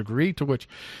 the degree to which,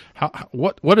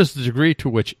 what is the degree to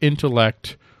which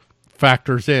intellect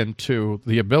factors into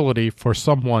the ability for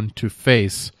someone to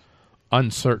face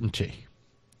uncertainty?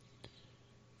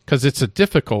 Because it's a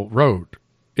difficult road.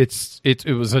 It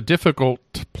was a difficult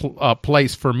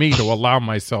place for me to allow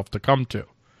myself to come to.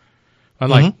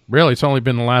 And really, it's only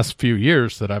been the last few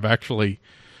years that I've actually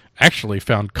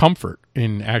found comfort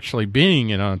in actually being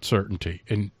in uncertainty.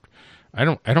 And I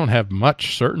don't have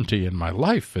much certainty in my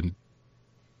life, and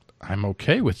I'm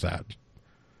okay with that.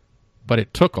 But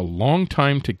it took a long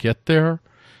time to get there,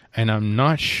 and I'm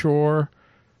not sure.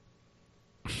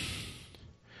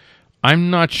 I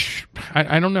don't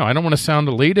know. I don't want to sound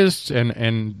elitist,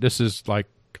 and this is like,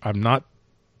 I'm not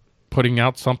putting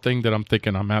out something that I'm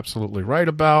thinking I'm absolutely right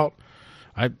about.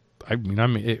 I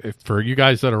mean, if for you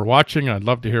guys that are watching, I'd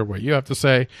love to hear what you have to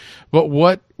say. But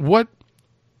what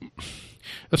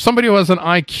if somebody who has an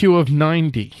IQ of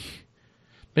 90,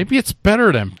 Maybe it's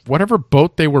better than whatever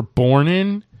boat they were born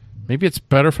in. Maybe it's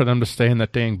better for them to stay in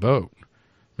that dang boat.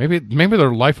 Maybe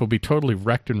their life will be totally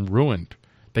wrecked and ruined.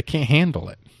 They can't handle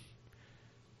it.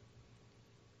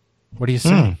 What do you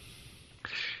say?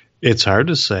 It's hard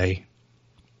to say.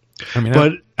 I mean,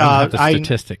 but the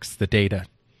statistics, the data,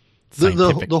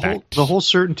 the whole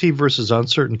certainty versus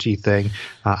uncertainty thing.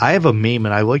 I have a meme,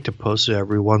 and I like to post it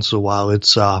every once in a while.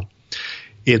 It's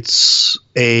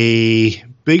a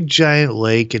big giant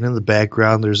lake, and in the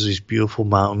background there's these beautiful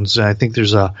mountains, and I think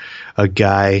there's a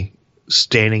guy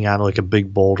standing on like a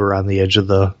big boulder on the edge of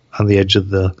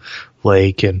the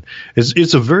lake, and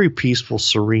it's a very peaceful,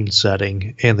 serene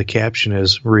setting, and the caption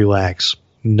is "Relax,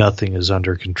 nothing is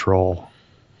under control."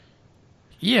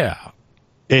 Yeah,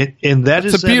 and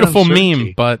it's a beautiful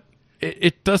meme, but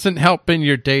it doesn't help in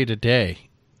your day to day.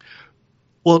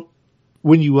 Well,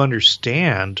 when you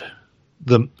understand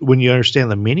the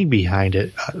meaning behind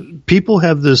it, people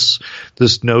have this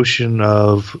notion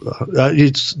of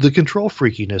it's the control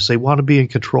freakiness. They want to be in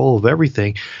control of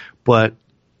everything, but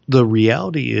the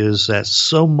reality is that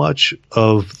so much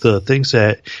of the things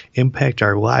that impact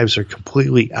our lives are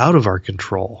completely out of our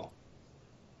control.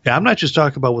 Yeah, I'm not just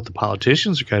talking about what the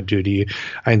politicians are going to do to you.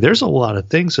 I mean, there's a lot of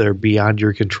things that are beyond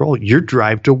your control. Your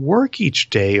drive to work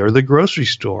each day, or the grocery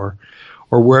store,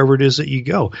 or wherever it is that you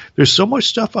go. There's so much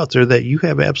stuff out there that you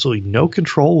have absolutely no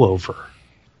control over.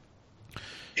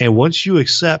 And once you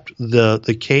accept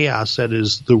the chaos that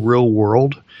is the real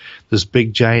world, this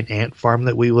big giant ant farm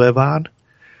that we live on,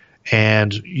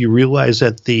 and you realize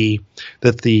that the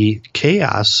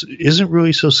chaos isn't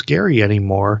really so scary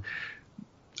anymore,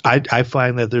 I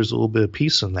find that there's a little bit of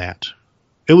peace in that,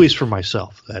 at least for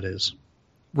myself, that is.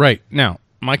 Right. Now,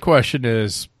 my question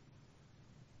is...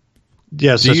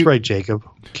 Yes, that's right, Jacob.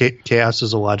 Chaos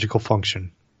is a logical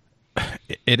function.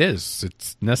 It is.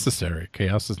 It's necessary.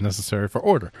 Chaos is necessary for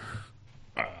order.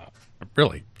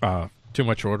 Really. Too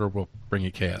much order will bring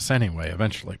you chaos anyway,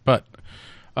 eventually. But,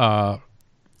 I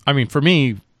mean, for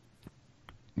me,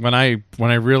 when I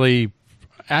really...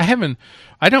 I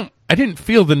didn't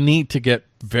feel the need to get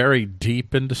very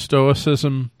deep into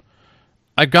Stoicism.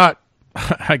 I believe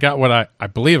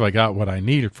I got what I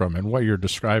needed from it. And what you're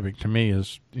describing to me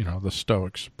is, the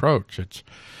Stoics' approach.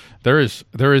 There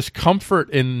is comfort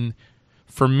in,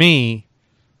 for me,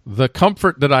 the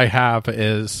comfort that I have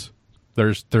is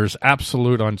there's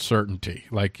absolute uncertainty.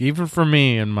 Like, even for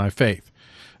me in my faith,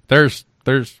 there's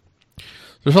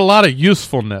a lot of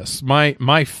usefulness.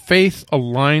 My faith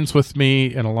aligns with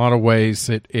me in a lot of ways.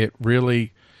 It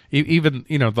really, even,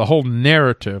 the whole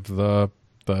narrative, the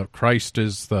Christ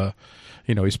is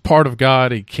he's part of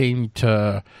God. He came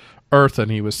to earth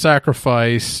and he was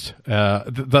sacrificed.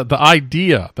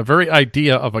 The very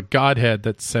idea of a Godhead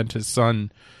that sent his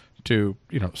son to,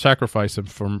 sacrifice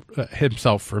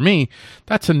himself for me,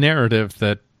 that's a narrative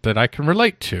that I can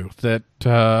relate to.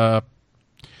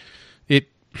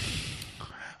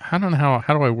 I don't know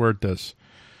how do I word this?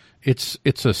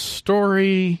 It's a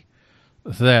story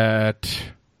that,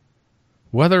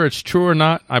 whether it's true or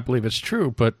not, I believe it's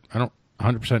true, but I don't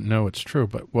 100% know it's true.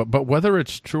 But whether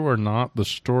it's true or not, the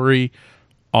story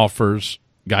offers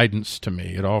guidance to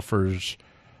me. It offers,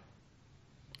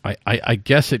 I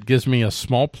guess it gives me a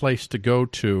small place to go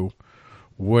to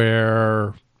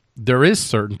where there is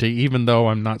certainty, even though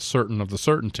I'm not certain of the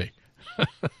certainty. I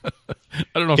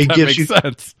don't know if that makes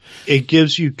sense. It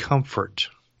gives you comfort.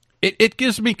 It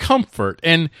gives me comfort,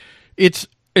 and it's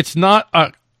not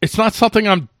something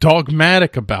I'm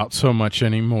dogmatic about so much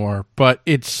anymore. But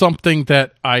it's something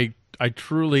that I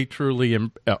truly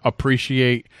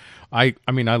appreciate. I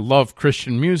mean, I love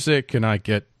Christian music, and I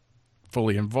get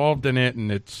fully involved in it,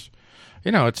 and it's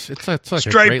like Striper! A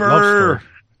great love story.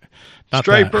 Not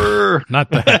Striper,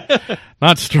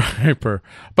 not Striper,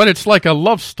 but it's like a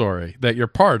love story that you're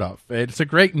part of. It's a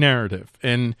great narrative,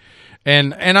 and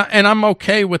I'm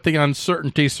okay with the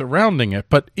uncertainty surrounding it.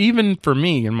 But even for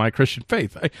me in my Christian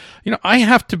faith, I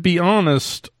have to be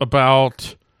honest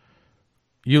about.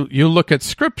 You look at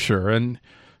Scripture, and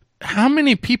how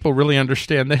many people really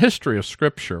understand the history of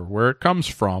Scripture, where it comes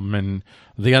from, and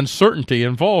the uncertainty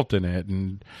involved in it,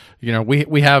 and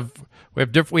we have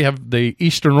the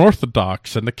Eastern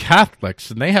Orthodox and the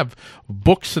Catholics, and they have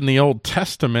books in the Old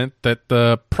Testament that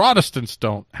the Protestants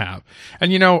don't have.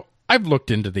 And, I've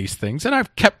looked into these things, and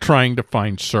I've kept trying to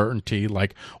find certainty,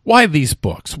 like, why these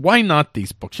books? Why not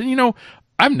these books? And,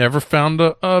 I've never found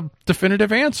a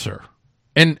definitive answer.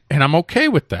 And I'm okay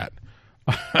with that.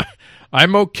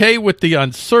 I'm okay with the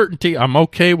uncertainty. I'm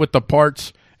okay with the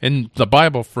parts in the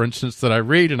Bible, for instance, that I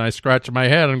read, and I scratch my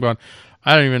head and I'm going,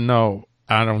 I don't even know.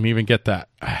 I don't even get that.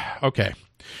 Okay.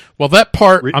 Well, that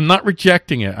part, I'm not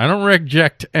rejecting it. I don't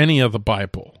reject any of the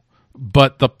Bible.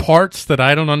 But the parts that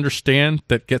I don't understand,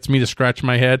 that gets me to scratch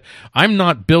my head, I'm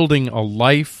not building a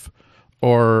life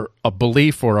or a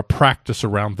belief or a practice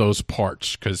around those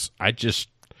parts, because I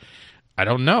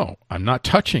don't know. I'm not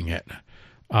touching it.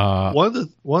 One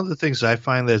of the things I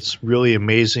find that's really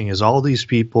amazing is all these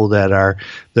people that are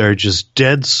just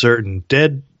dead certain,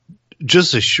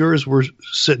 just as sure as we're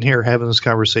sitting here having this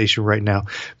conversation right now,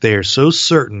 they are so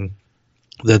certain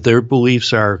that their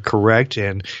beliefs are correct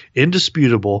and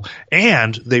indisputable,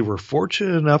 and they were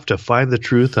fortunate enough to find the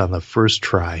truth on the first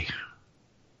try.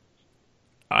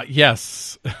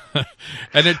 Yes.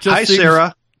 And it just Hi, seems,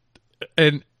 Sarah.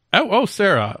 And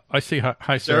Sarah. I see. Hi,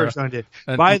 Sarah. Sarah's on it.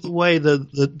 By the way,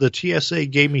 the TSA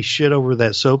gave me shit over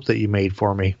that soap that you made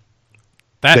for me.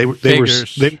 They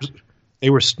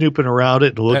were snooping around it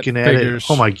and looking at it.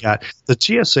 Oh my God. The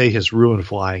TSA has ruined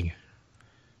flying.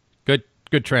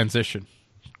 Good transition.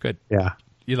 Good. Yeah.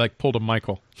 You pulled a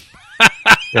Michael.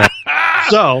 Yeah.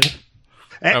 So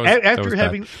after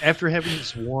having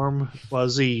these warm,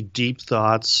 fuzzy, deep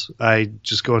thoughts, I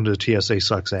just go into the TSA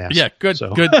sucks ass. Yeah, good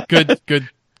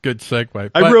segue.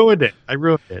 I ruined it.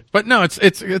 But no,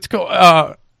 it's cool.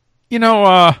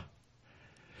 Yeah,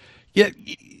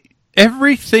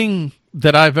 everything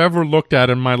that I've ever looked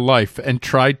at in my life and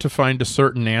tried to find a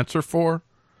certain answer for,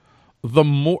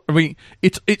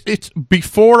 it's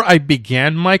before I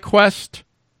began my quest,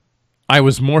 I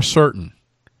was more certain.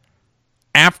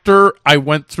 After I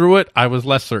went through it, I was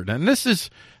less certain. And this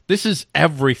is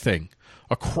everything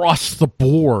across the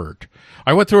board.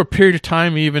 I went through a period of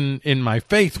time, even in my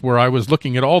faith, where I was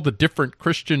looking at all the different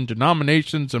Christian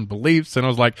denominations and beliefs, and I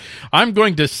was like, I'm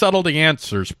going to settle the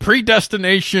answers: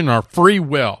 predestination or free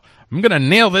will. I'm going to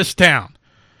nail this down.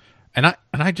 And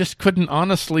I just couldn't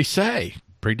honestly say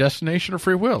predestination or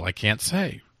free will. I can't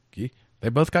say. They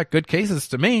both got good cases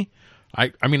to me.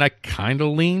 I mean, I kind of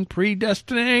lean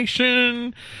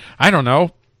predestination. I don't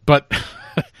know, but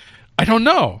I don't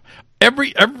know.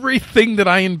 Everything that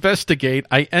I investigate,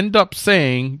 I end up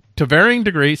saying, to varying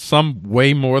degrees, some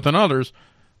way more than others,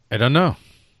 I don't know.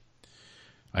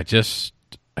 I just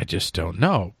don't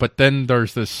know. But then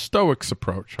there's this Stoics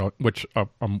approach, which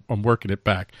I'm working it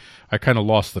back. I kind of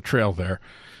lost the trail there.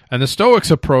 And the Stoics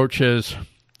approach is,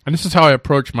 and this is how I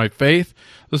approach my faith,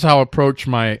 this is how I approach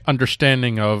my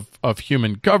understanding of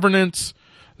human governance,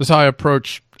 this is how I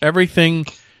approach everything,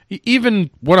 even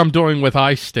what I'm doing with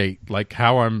iState, like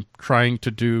how I'm trying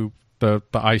to do the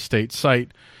iState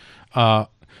site. I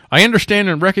understand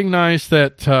and recognize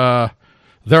that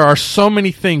there are so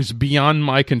many things beyond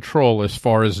my control as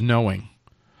far as knowing.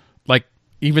 Like,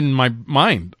 even my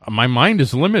mind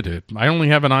is limited. I only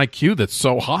have an IQ that's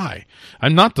so high.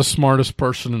 I'm not the smartest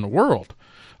person in the world.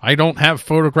 I don't have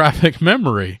photographic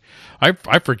memory.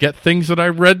 I forget things that I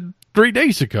read 3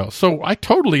 days ago. So I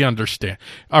totally understand.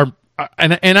 And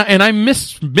I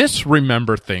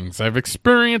misremember things. I've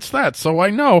experienced that. So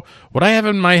I know what I have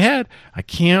in my head, I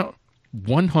can't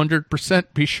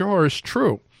 100% be sure is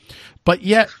true. But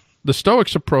yet, the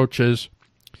Stoics approach is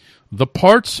the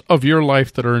parts of your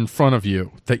life that are in front of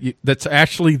you, that's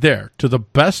actually there, to the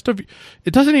best of,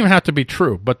 it doesn't even have to be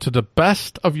true, but to the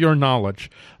best of your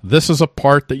knowledge, this is a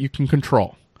part that you can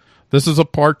control. This is a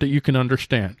part that you can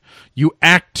understand. You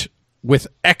act with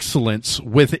excellence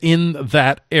within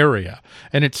that area.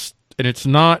 And it's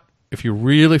not, if you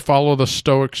really follow the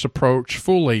Stoics approach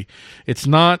fully, it's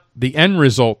not the end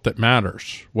result that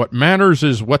matters. What matters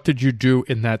is, what did you do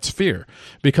in that sphere?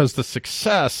 Because the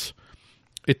success,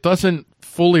 it doesn't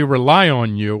fully rely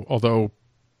on you, although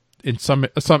in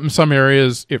some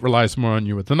areas it relies more on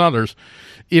you than others.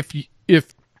 If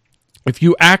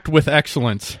you act with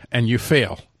excellence and you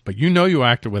fail, but you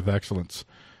acted with excellence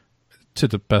to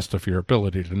the best of your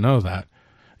ability to know that,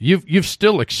 you've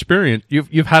still experienced,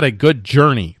 you've had a good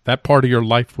journey. That part of your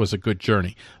life was a good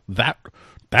journey. That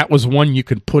was one you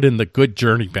can put in the good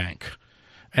journey bank,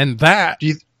 and that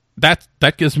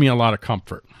gives me a lot of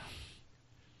comfort.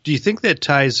 Do you think that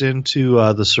ties into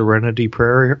the serenity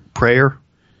prayer?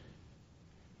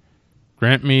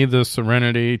 Grant me the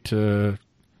serenity to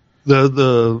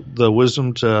the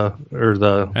wisdom to, or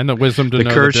the wisdom to the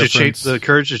know courage the to change, the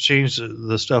courage to change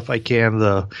the stuff I can,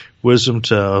 the wisdom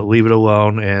to leave it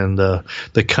alone, and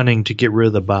the cunning to get rid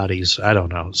of the bodies. I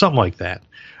don't know, something like that.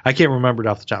 I can't remember it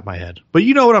off the top of my head, but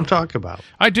you know what I'm talking about.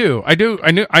 I do. I do.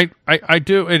 And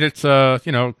it's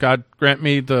God grant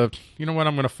me the. You know what?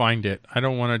 I'm going to find it. I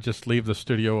don't want to just leave the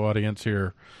studio audience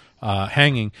here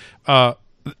hanging. I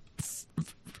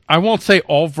won't say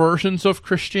all versions of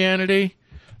Christianity,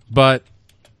 but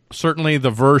certainly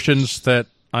the versions that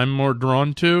I'm more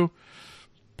drawn to.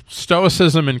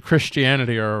 Stoicism and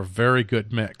Christianity are a very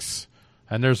good mix,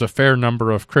 and there's a fair number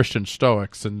of Christian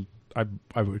Stoics, and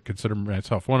I would consider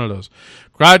myself one of those.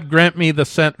 God grant me the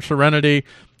serenity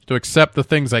to accept the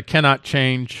things I cannot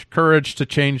change, courage to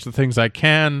change the things I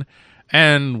can,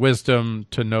 and wisdom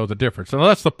to know the difference. Now,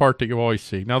 that's the part that you always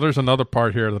see. Now, there's another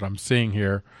part here that I'm seeing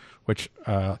here, which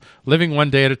living one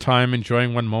day at a time,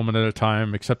 enjoying one moment at a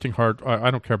time, accepting hard. I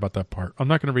don't care about that part. I'm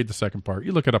not going to read the second part.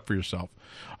 You look it up for yourself.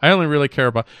 I only really care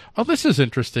about. Oh, this is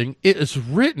interesting. It is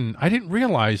written. I didn't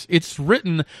realize it's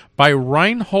written by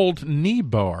Reinhold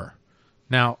Niebuhr.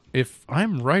 Now, if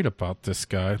I'm right about this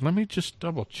guy, let me just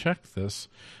double check this.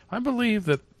 I believe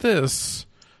that this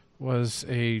was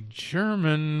a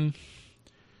German,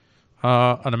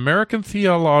 an American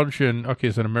theologian. Okay,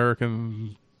 he's an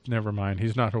American. Never mind.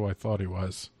 He's not who I thought he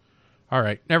was. All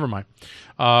right, never mind.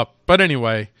 But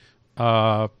anyway,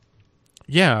 certain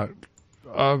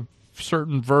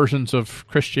versions of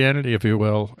Christianity, if you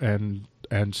will, and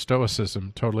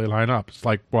Stoicism totally line up. It's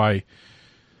like why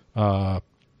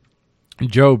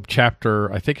Job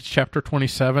chapter, I think it's chapter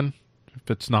 27. If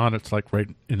it's not, it's like right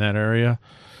in that area.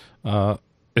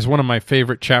 Is one of my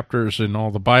favorite chapters in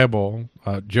all the Bible.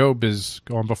 Job is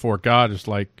going before God. Is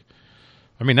like,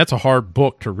 I mean, that's a hard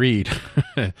book to read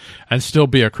and still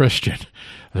be a Christian.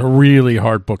 It's a really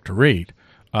hard book to read.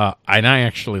 And I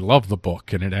actually love the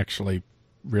book, and it actually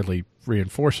really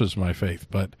reinforces my faith.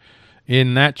 But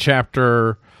in that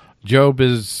chapter, Job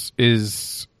is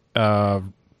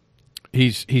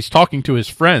he's talking to his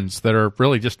friends that are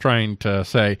really just trying to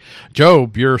say,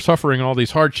 Job, you're suffering all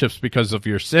these hardships because of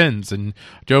your sins. And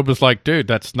Job is like, dude,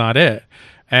 that's not it.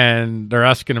 And they're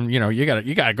asking him, you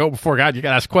gotta go before God. You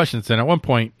gotta ask questions. And at one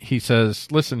point he says,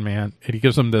 listen, man, and he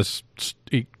gives them this,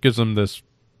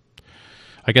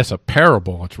 I guess, a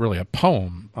parable. It's really a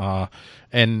poem.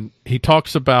 And he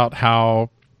talks about how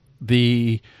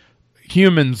the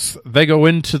humans, they go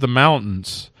into the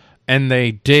mountains and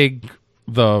they dig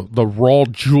the raw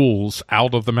jewels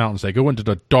out of the mountains. They go into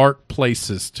the dark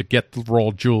places to get the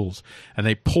raw jewels, and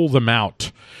they pull them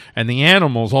out. And the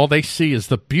animals, all they see is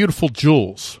the beautiful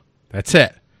jewels. That's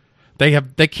it.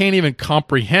 They can't even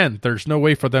comprehend. There's no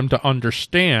way for them to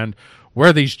understand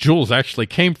where these jewels actually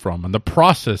came from and the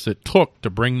process it took to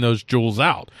bring those jewels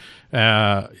out.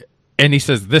 And he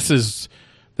says, this is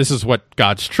what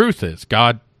God's truth is.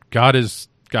 God is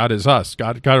us.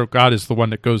 God is the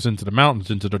one that goes into the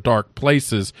mountains, into the dark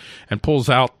places, and pulls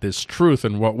out this truth.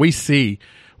 And what we see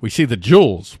the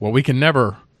jewels. Well, we can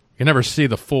never see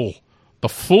the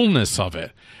fullness of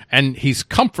it. And he's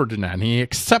comforted in that, and he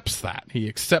accepts that. He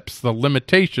accepts the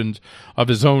limitations of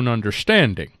his own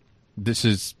understanding. This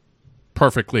is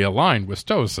perfectly aligned with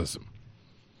Stoicism,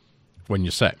 when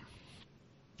you say.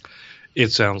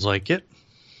 It sounds like it.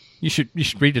 You should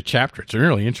read the chapter. It's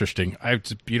really interesting. It's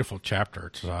a beautiful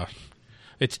chapter.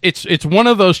 It's one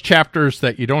of those chapters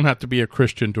that you don't have to be a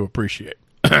Christian to appreciate.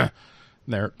 There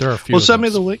are a few. Well, send me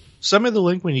the link. Send me the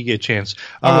link when you get a chance.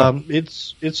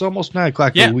 It's almost 9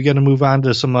 o'clock. Yeah. Are we going to move on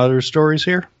to some other stories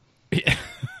here?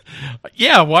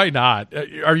 Yeah, why not?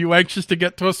 Are you anxious to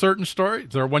get to a certain story? Is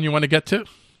there one you want to get to?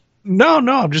 No.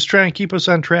 I'm just trying to keep us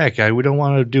on track. We don't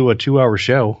want to do a 2-hour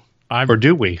show, or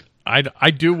do we? I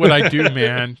do what I do,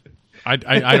 man. I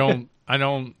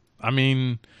don't. I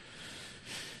mean,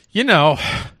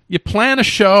 you plan a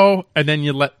show and then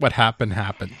you let what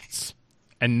happens,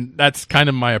 and that's kind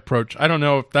of my approach. I don't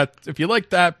know if you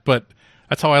like that, but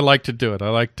that's how I like to do it.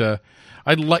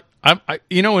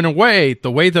 In a way,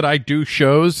 the way that I do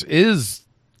shows is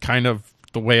kind of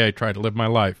the way I try to live my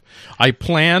life. I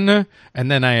plan,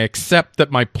 and then I accept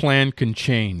that my plan can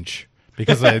change,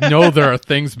 because I know there are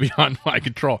things beyond my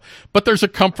control. But there's a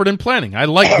comfort in planning. I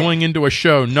like going into a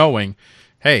show knowing,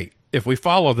 hey, if we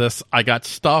follow this, I got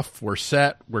stuff, we're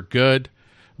set, we're good.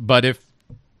 But if,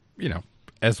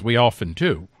 as we often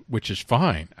do, which is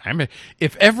fine. I mean,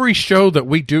 if every show that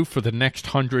we do for the next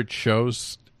 100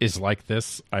 shows is like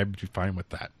this, I'd be fine with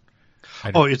that.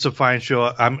 It's a fine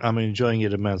show. I'm enjoying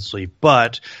it immensely.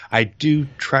 But I do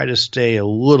try to stay a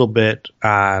little bit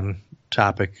on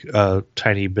topic, a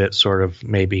tiny bit, sort of,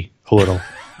 maybe a little.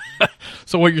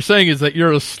 So what you're saying is that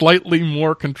you're a slightly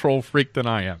more control freak than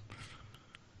I am.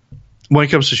 When it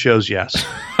comes to shows, yes.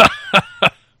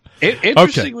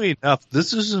 Interestingly enough,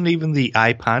 this isn't even the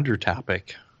I ponder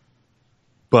topic,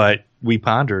 but we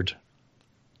pondered.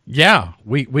 Yeah,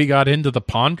 we got into the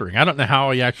pondering. I don't know how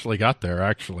we actually got there.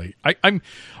 Actually, I'm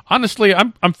honestly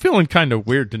feeling kind of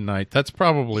weird tonight. That's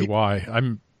probably why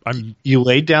You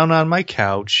laid down on my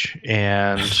couch,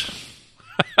 and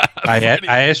I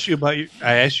asked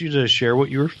you to share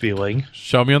what you were feeling.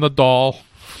 Show me on the doll.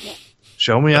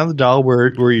 Show me on the doll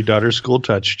where your daughter's school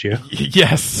touched you.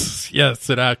 Yes,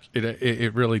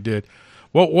 it really did.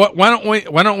 Well, why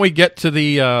don't we get to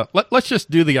the let's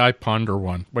just do the I Ponder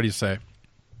one. What do you say?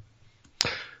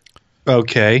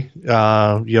 Okay. You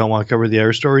don't want to cover the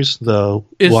other stories?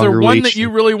 Is there one that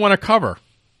you really want to cover?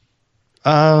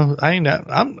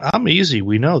 I'm easy.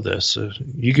 We know this.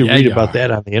 You can read about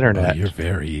that on the internet. Oh, you're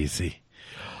very easy.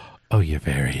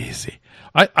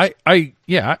 Why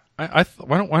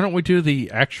don't we do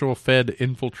the actual Fed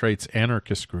infiltrates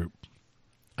anarchist group?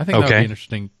 I think that would be an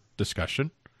interesting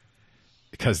discussion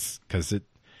because it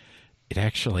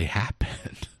actually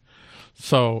happened.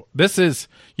 So this is,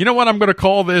 you know what I'm going to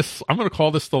call this? I'm going to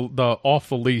call this the off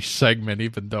the leash segment,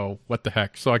 even though what the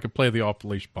heck? So I can play the off the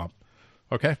leash bump.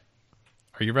 Okay,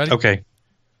 are you ready? Okay.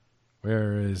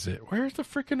 Where is it? Where's the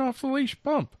freaking off the leash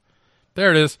bump?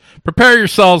 There it is. Prepare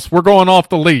yourselves. We're going off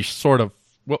the leash, sort of.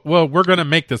 Well, we're going to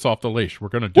make this off the leash. We're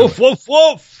going to do it. Woof,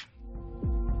 woof.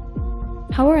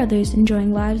 How are others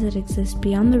enjoying lives that exist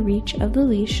beyond the reach of the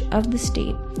leash of the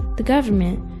state, the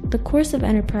government, the course of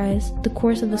enterprise, the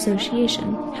course of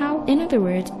association? How, in other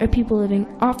words, are people living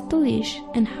off the leash,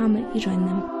 and how might you join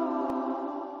them?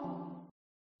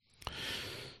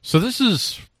 So this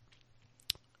is,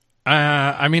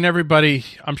 everybody,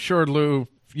 I'm sure, Lou,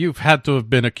 you've had to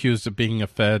have been accused of being a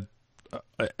Fed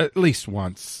at least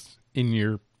once in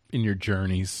your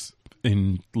journeys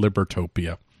in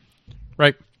Libertopia,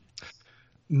 right?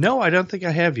 No, I don't think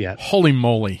I have yet. Holy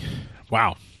moly.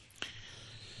 Wow.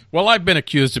 Well, I've been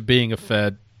accused of being a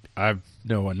Fed. I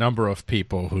know a number of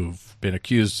people who've been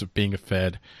accused of being a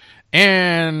Fed.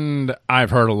 And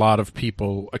I've heard a lot of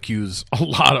people accuse a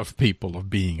lot of people of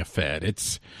being a Fed.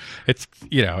 It's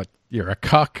you're a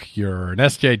cuck, you're an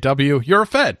SJW, you're a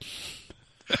Fed.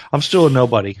 I'm still a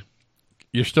nobody.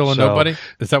 You're still a nobody?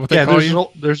 Is that what they call you?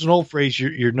 There's an old phrase,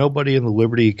 you're nobody in the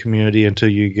liberty community until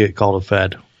you get called a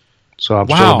Fed. So I'm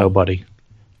still a nobody.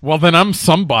 Well, then I'm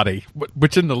somebody,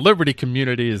 which in the liberty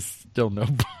community is still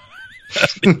nobody.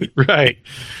 Right.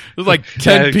 There's like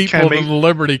 10 people in the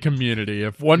liberty community.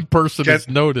 If one person is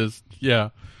noticed,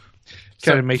 yeah.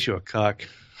 Kind of makes you a cuck.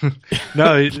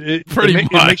 No, pretty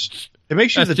much. It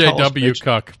makes you the tallest midget,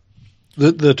 cuck.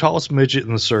 The tallest midget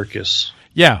in the circus.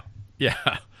 Yeah.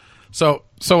 So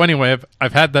anyway,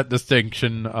 I've had that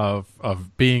distinction of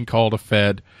being called a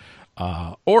Fed,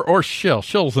 or shill.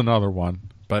 Shill's another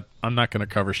one, but I'm not going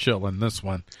to cover shill in this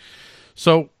one.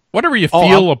 So whatever you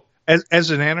feel. As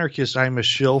an anarchist, I'm a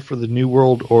shill for the New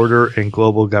World Order and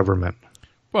global government.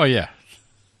 Well, yeah.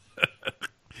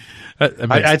 that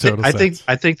makes total sense.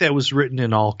 I think that was written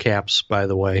in all caps, by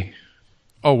the way.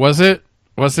 Oh, was it?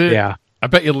 Yeah. I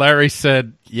bet you Larry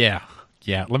said, yeah.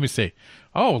 Let me see.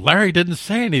 Oh, Larry didn't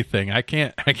say anything. I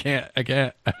can't.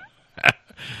 Jacob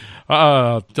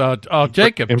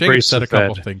said a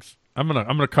couple of things. I'm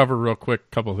gonna cover real quick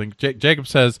a couple of things. Jacob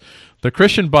says the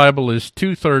Christian Bible is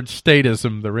 2/3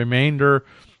 statism. The remainder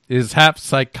is half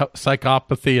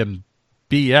psychopathy and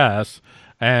BS,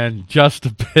 and just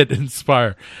a bit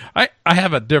inspired. I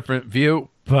have a different view,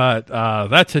 but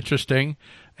that's interesting.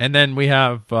 And then we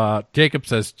have Jacob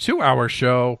says 2-hour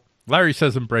show. Larry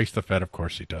says embrace the Fed. Of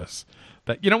course he does.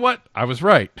 That, you know what? I was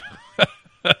right.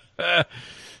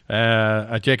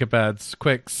 Jacob adds,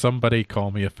 quick, somebody call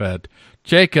me a Fed.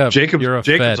 Jacob's you're a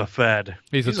Jacob's Fed. a Fed.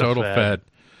 He's a total Fed.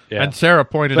 Yeah. And Sarah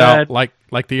pointed out, like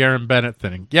the Aaron Bennett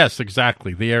thing. Yes,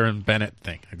 exactly. The Aaron Bennett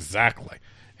thing. Exactly.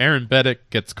 Aaron Bennett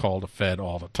gets called a Fed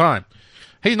all the time.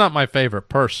 He's not my favorite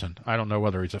person. I don't know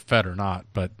whether he's a Fed or not,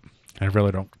 but I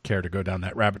really don't care to go down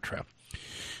that rabbit trail.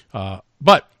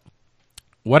 But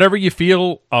whatever you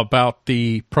feel about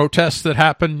the protests that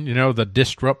happened, the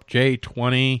Disrupt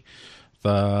J20,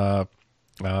 the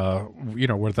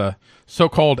where the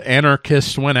so-called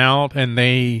anarchists went out and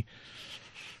they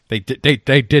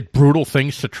did brutal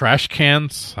things to trash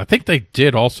cans. I think they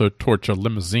did also torch a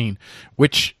limousine,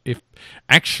 which if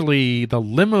actually the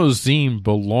limousine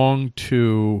belonged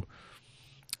to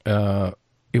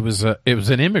it was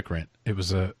an immigrant. It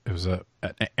was an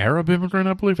Arab immigrant,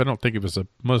 I believe. I don't think it was a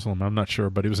Muslim. I'm not sure,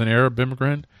 but he was an Arab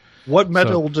immigrant. What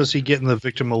medal does he get in the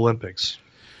Victim Olympics?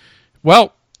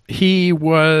 Well, he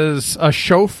was a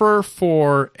chauffeur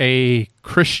for a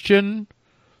Christian,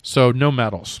 so no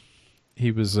medals.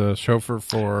 He was a chauffeur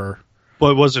for...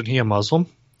 But wasn't he a Muslim?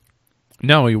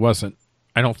 No, he wasn't.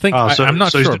 I don't think... I'm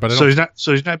not sure, but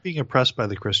he's not being oppressed by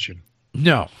the Christian.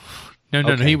 No.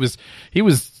 Okay. He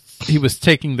was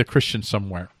taking the Christian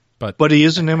somewhere. But he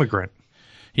is an immigrant.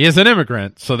 He is an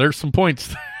immigrant, so there's some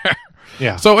points there.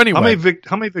 Yeah. So anyway,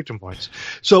 how many victim points?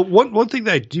 So one thing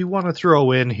that I do want to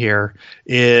throw in here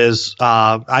is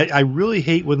I really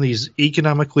hate when these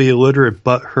economically illiterate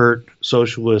butthurt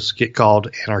socialists get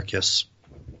called anarchists.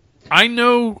 I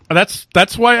know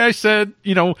that's why I said,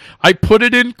 I put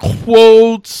it in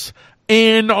quotes,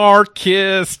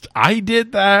 anarchist. I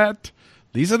did that.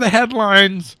 These are the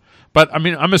headlines. But I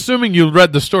mean, I'm assuming you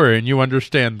read the story and you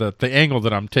understand the angle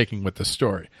that I'm taking with the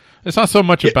story. It's not so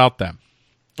much about them.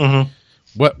 Mm-hmm.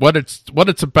 What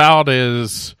it's about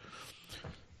is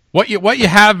what you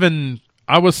have in,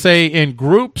 I would say, in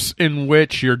groups in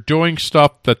which you're doing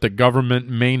stuff that the government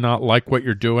may not like what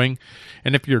you're doing.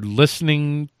 And if you're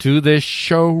listening to this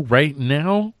show right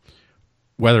now,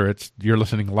 whether it's you're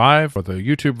listening live or the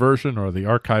YouTube version or the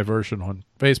archive version on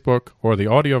Facebook or the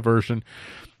audio version,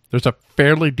 there's a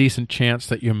fairly decent chance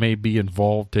that you may be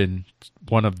involved in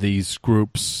one of these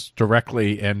groups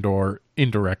directly and or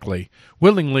indirectly,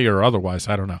 willingly or otherwise,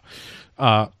 I don't know.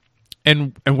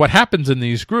 And what happens in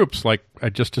these groups, like I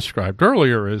just described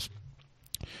earlier, is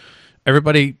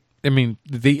everybody, I mean,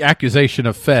 the accusation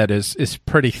of Fed is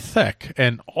pretty thick.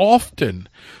 And often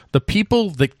the people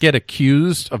that get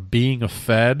accused of being a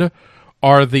Fed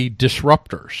are the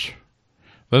disruptors.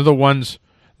 They're the ones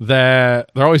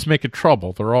that they're always making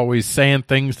trouble. They're always saying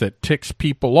things that ticks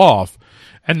people off.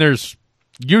 And there's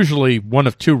usually one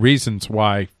of two reasons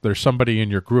why there's somebody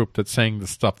in your group that's saying the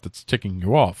stuff that's ticking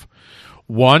you off.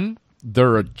 One,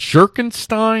 they're a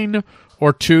Jerkenstein,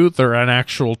 or two, they're an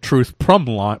actual truth plumb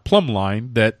line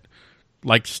that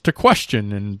likes to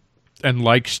question and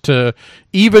likes to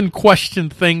even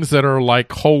question things that are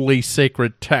like holy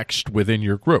sacred text within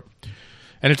your group.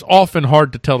 And it's often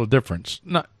hard to tell the difference.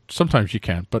 Sometimes you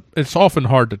can, but it's often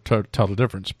hard to tell the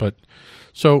difference. But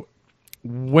so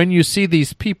when you see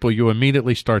these people, you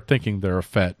immediately start thinking they're a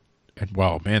Fed. And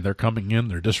wow, man, they're coming in,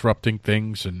 they're disrupting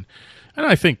things. And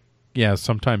I think, yeah,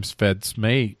 sometimes Feds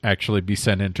may actually be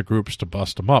sent into groups to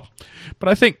bust them up. But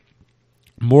I think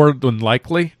more than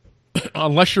likely,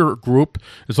 unless your group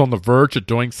is on the verge of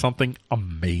doing something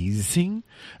amazing,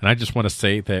 and I just want to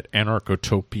say that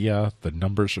Anarchotopia, the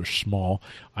numbers are small.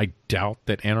 I doubt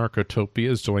that Anarchotopia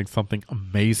is doing something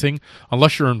amazing.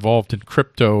 Unless you're involved in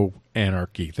crypto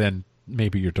anarchy, then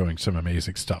maybe you're doing some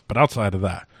amazing stuff. But outside of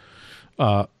that,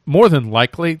 more than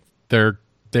likely, they're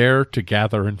there to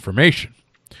gather information.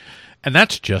 And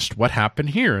that's just what happened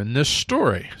here in this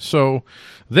story. So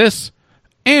this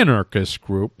anarchist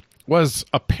group was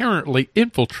apparently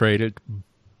infiltrated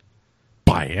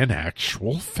by an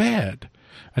actual Fed.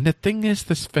 And the thing is,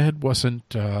 this Fed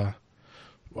wasn't a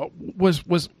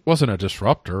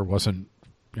disruptor, wasn't,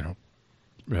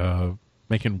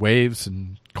 making waves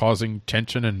and causing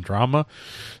tension and drama.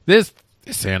 This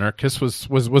anarchist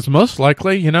was most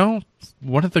likely,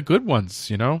 one of the good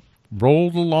ones,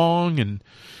 rolled along and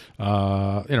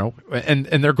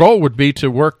and their goal would be to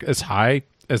work as high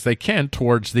as they can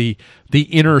towards the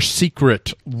inner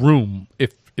secret room,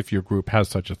 if your group has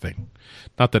such a thing.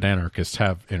 Not that anarchists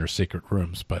have inner secret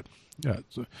rooms, but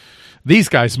these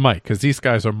guys might, because these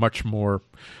guys are much more,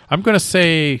 I'm going to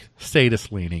say,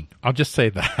 status leaning. I'll just say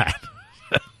that.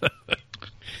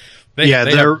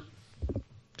 They're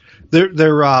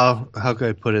how can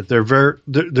I put it? They're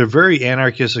very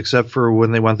anarchist, except for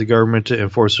when they want the government to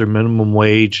enforce their minimum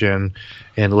wage and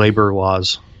labor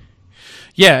laws.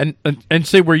 Yeah, and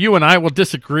say where you and I will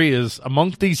disagree is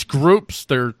among these groups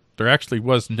there actually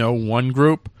was no one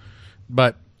group,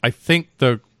 but I think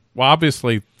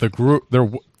obviously the group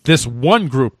this one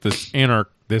group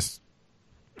this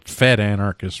Fed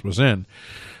anarchist was in,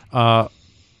 that's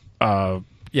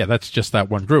just that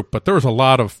one group. But there was a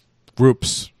lot of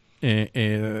groups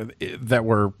that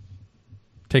were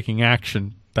taking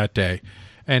action that day,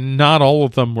 and not all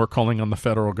of them were calling on the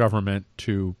federal government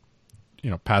to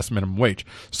pass minimum wage.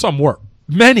 Some were,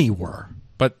 many were,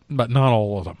 but not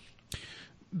all of them.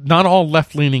 Not all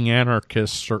left-leaning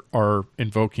anarchists are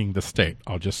invoking the state.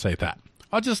 I'll just say that.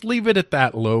 I'll just leave it at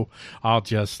that, Lou. I'll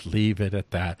just leave it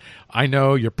at that. I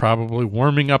know you're probably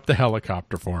warming up the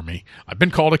helicopter for me. I've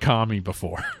been called a commie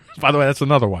before. By the way, that's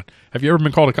another one. Have you ever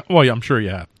been called a commie? Well, yeah, I'm sure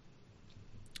you have.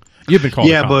 You've been called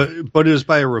a commie. Yeah, but it was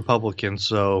by a Republican,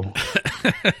 so...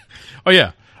 Oh,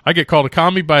 yeah. I get called a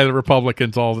commie by the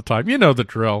Republicans all the time. You know the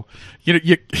drill.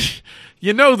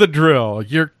 You know the drill.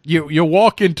 You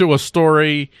walk into a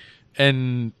story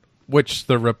in which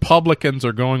the Republicans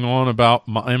are going on about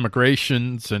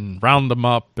immigrations and round them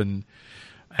up, and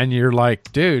you're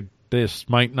like, dude, this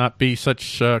might not be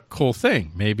such a cool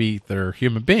thing. Maybe they're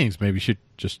human beings. Maybe you should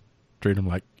just treat them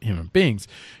like human beings.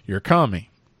 You're a commie.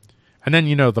 And then,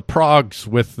 the progs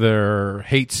with their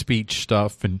hate speech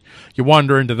stuff, and you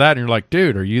wander into that, and you're like,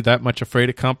 dude, are you that much afraid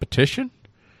of competition?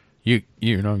 You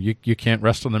can't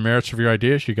rest on the merits of your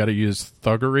ideas. You got to use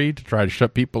thuggery to try to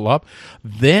shut people up.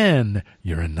 Then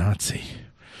you're a Nazi.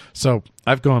 So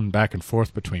I've gone back and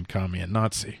forth between commie and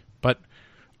Nazi, but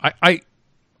I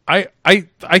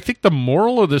think the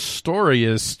moral of this story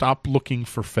is stop looking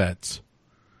for feds.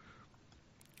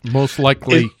 Most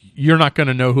likely, you're not going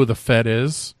to know who the Fed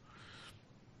is.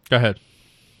 Go ahead.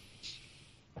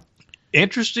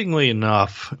 Interestingly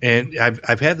enough, and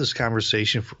I've had this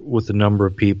conversation with a number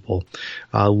of people,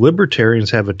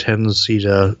 libertarians have a tendency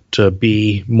to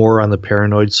be more on the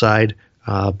paranoid side,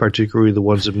 particularly the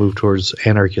ones that move towards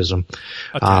anarchism.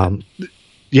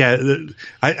 Yeah,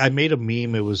 I made a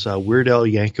meme. It was Weird Al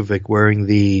Yankovic wearing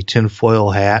the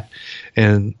tinfoil hat,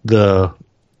 and the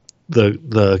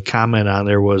comment on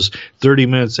there was 30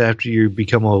 minutes after you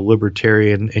become a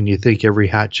libertarian and you think every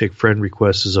hot chick friend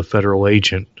request is a federal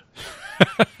agent.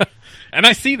 And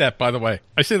I see that, by the way.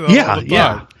 I see that all the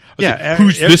time. Yeah.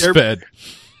 Who's this Fed?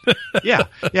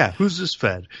 yeah. Who's this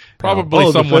Fed?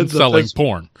 Probably someone selling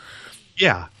porn.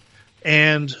 Yeah.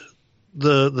 And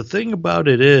the thing about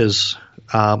it is,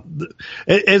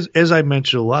 as I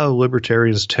mentioned, a lot of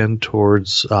libertarians tend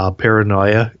towards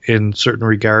paranoia in certain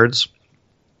regards.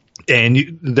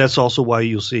 And that's also why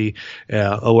you'll see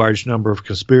a large number of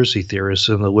conspiracy theorists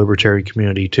in the libertarian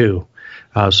community, too.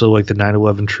 So like the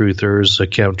 9/11 truthers, the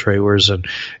chemtrailers,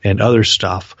 and other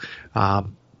stuff.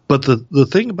 But the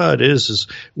thing about it is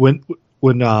when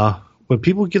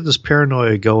people get this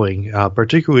paranoia going,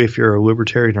 particularly if you're a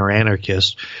libertarian or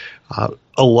anarchist,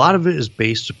 a lot of it is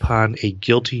based upon a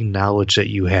guilty knowledge that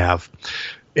you have.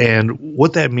 And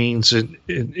what that means,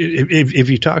 if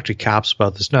you talk to cops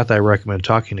about this, not that I recommend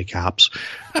talking to cops,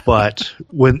 but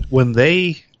when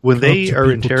they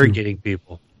are interrogating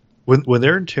people, when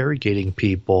they're interrogating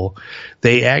people,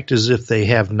 they act as if they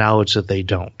have knowledge that they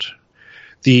don't.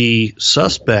 The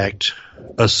suspect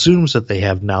assumes that they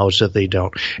have knowledge that they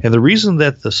don't. And the reason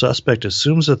that the suspect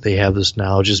assumes that they have this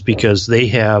knowledge is because they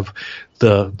have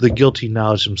the guilty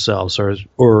knowledge themselves,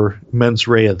 or mens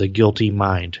rea, the guilty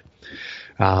mind.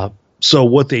 So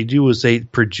what they do is they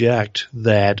project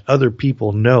that other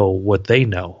people know what they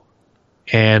know.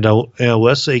 And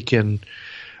unless they can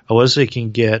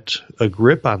get a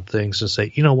grip on things and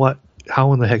say, you know what,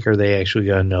 how in the heck are they actually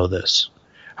going to know this?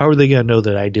 How are they going to know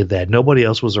that I did that? Nobody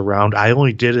else was around. I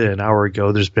only did it an hour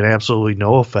ago. There's been absolutely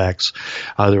no effects.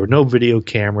 There were no video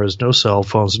cameras, no cell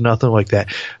phones, nothing like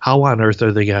that. How on earth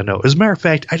are they going to know? As a matter of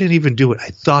fact, I didn't even do it. I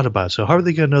thought about it. So how are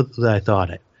they going to know that I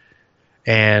thought it?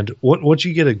 And once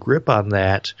you get a grip on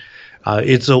that,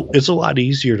 it's a lot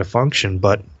easier to function.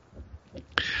 But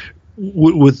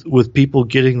with people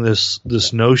getting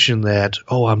this notion that,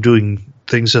 oh, I'm doing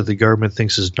things that the government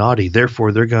thinks is naughty,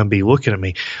 therefore they're going to be looking at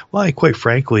me. Well, quite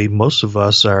frankly, most of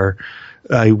us are.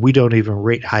 We don't even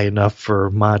rate high enough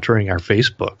for monitoring our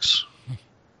Facebooks.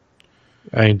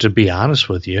 I mean, to be honest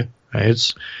with you,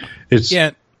 it's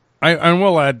yeah. I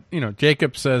will add.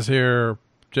 Jacob says here,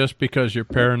 just because you're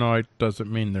paranoid doesn't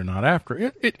mean they're not after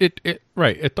it.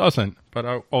 It doesn't.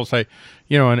 But I'll say,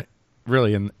 and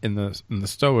really in the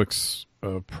Stoics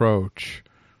approach,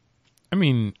 I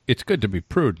mean, it's good to be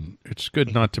prudent. It's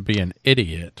good not to be an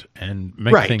idiot and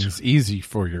make things easy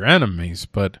for your enemies.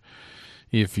 But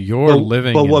if you're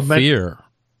living in fear,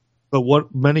 but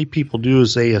what many people do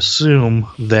is they assume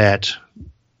that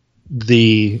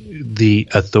the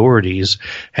authorities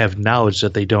have knowledge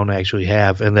that they don't actually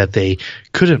have and that they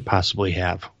couldn't possibly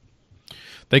have.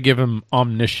 They give them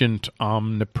omniscient,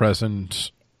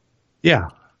 omnipresent,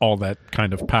 all that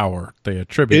kind of power they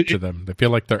attribute to them. They feel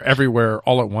like they're everywhere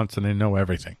all at once and they know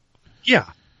everything. Yeah.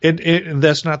 And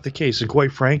that's not the case. And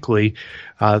quite frankly,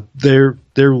 they're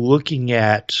looking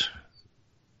at,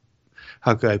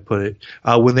 how could I put it?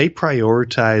 When they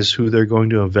prioritize who they're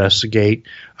going to investigate,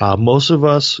 most of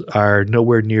us are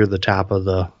nowhere near the top of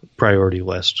the priority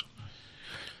list.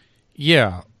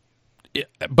 Yeah.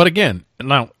 But again,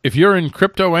 now, if you're in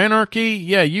crypto anarchy,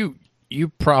 you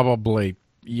probably,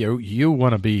 you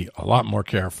want to be a lot more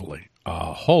careful.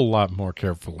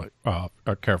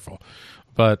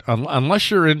 But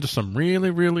unless you're into some really,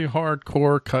 really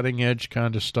hardcore, cutting edge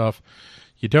kind of stuff,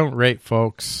 you don't rate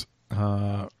folks.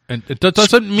 And it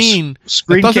doesn't mean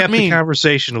screen cap the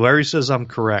conversation. Larry says I'm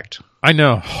correct. I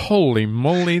know. Holy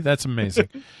moly, that's amazing.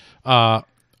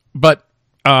 But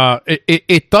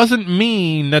it doesn't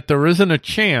mean that there isn't a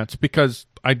chance, because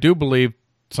I do believe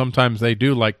sometimes they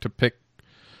do like to pick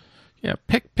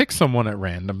someone at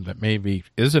random that maybe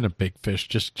isn't a big fish,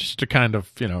 just to kind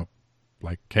of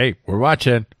like, hey, we're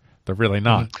watching. They're really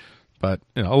not. But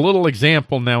a little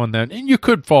example now and then, and you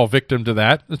could fall victim to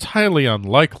that. It's highly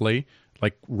unlikely,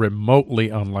 like remotely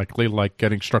unlikely, like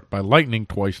getting struck by lightning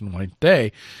twice in one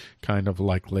day, kind of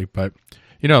likely. But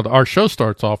our show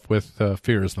starts off with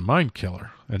fear is the mind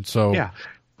killer, and so yeah.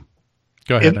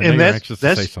 Go ahead. And that's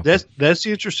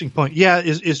the interesting point. Yeah,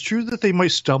 it's true that they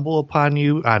might stumble upon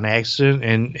you on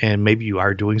accident, and maybe you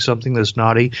are doing something that's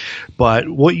naughty. But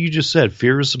what you just said,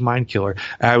 fear is the mind killer.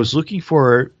 I was looking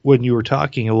for when you were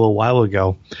talking a little while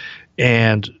ago,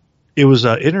 and it was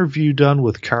an interview done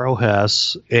with Carl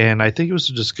Hess, and I think it was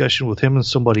a discussion with him and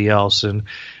somebody else. And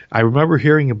I remember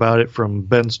hearing about it from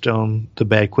Ben Stone, the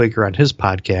Bad Quaker, on his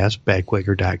podcast,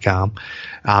 badquaker.com.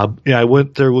 I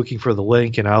went there looking for the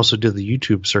link, and I also did the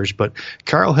YouTube search. But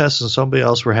Carl Hess and somebody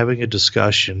else were having a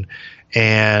discussion,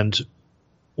 and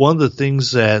one of the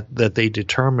things that they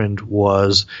determined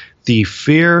was the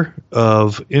fear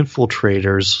of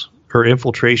infiltrators or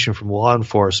infiltration from law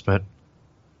enforcement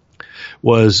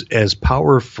was as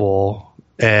powerful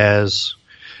as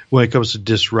when it comes to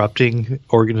disrupting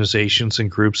organizations and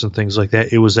groups and things like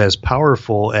that. It was as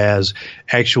powerful as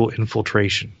actual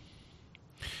infiltration.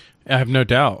 I have no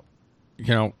doubt.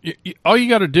 All you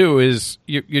got to do is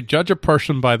you judge a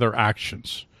person by their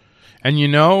actions, and you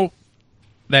know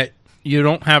that you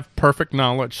don't have perfect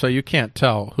knowledge, so you can't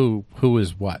tell who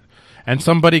is what. And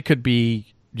somebody could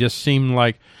just seem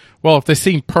like, well, if they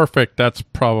seem perfect, that's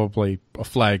probably a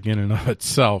flag in and of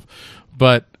itself.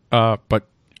 But I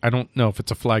don't know if it's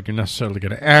a flag you're necessarily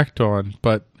going to act on.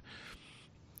 But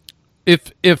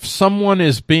if someone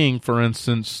is being, for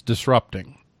instance,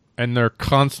 disrupting, and they're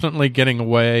constantly getting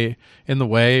in the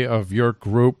way of your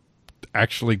group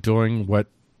actually doing what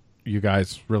you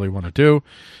guys really want to do,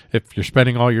 if you're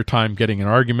spending all your time getting in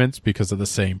arguments because of the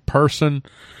same person,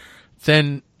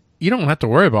 then you don't have to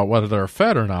worry about whether they're a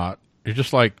Fed or not. You're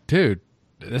just like, dude,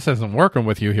 this isn't working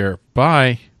with you here.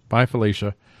 Bye,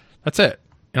 Felicia. That's it.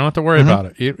 You don't have to worry about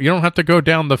it. You don't have to go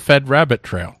down the Fed rabbit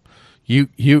trail.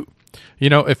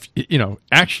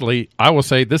 Actually, I will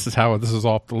say this is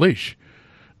off the leash.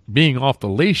 Being off the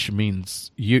leash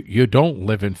means you don't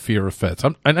live in fear of Feds.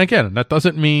 And again, that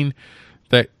doesn't mean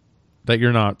that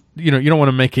you're not, you don't want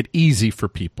to make it easy for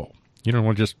people. You don't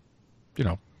want to just,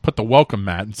 put the welcome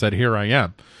mat and said, here I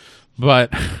am.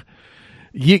 But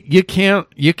you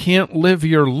can't live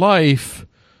your life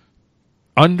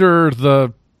under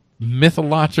the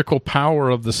mythological power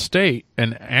of the state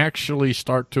and actually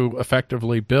start to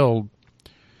effectively build,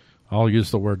 I'll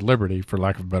use the word liberty for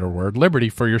lack of a better word, liberty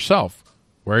for yourself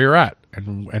where you're at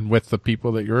and with the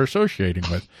people that you're associating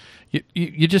with.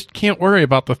 You just can't worry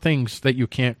about the things that you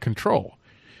can't control.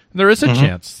 And there is a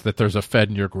chance that there's a Fed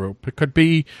in your group. It could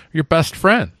be your best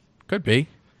friend. Could be.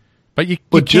 But you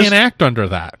can't act under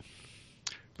that.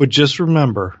 But just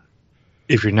remember,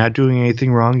 if you're not doing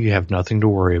anything wrong, you have nothing to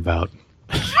worry about.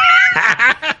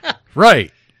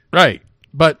 Right.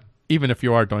 But even if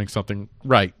you are doing something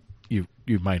right,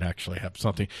 you might actually have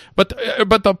something. But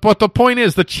the point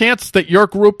is, the chance that your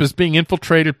group is being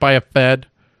infiltrated by a Fed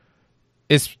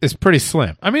is pretty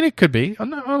slim. I mean, it could be. I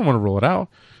don't want to rule it out.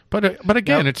 But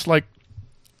again, it's like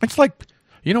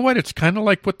you know what? It's kind of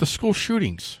like with the school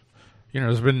shootings.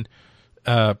 There's been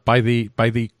by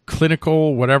the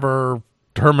clinical whatever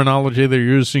terminology they're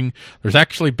using, there's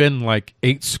actually been like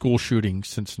 8 school shootings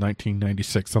since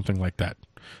 1996, something like that.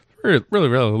 Really, really,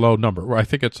 really low number. Where I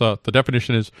think it's the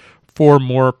definition is 4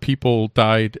 more people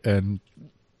died and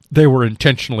they were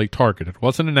intentionally targeted. It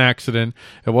wasn't an accident.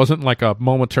 It wasn't like a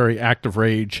momentary act of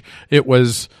rage. It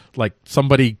was like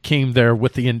somebody came there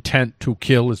with the intent to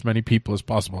kill as many people as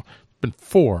possible. Been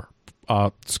 4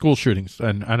 school shootings,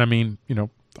 and I mean,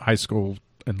 high school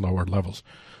and lower levels.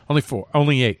 Only 4,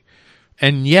 only 8.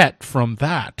 And yet, from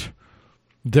that,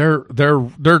 they're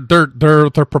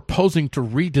proposing to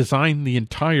redesign the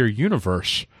entire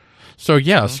universe. So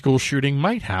yeah, a school shooting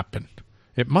might happen.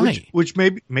 It might. Which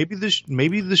maybe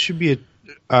this should be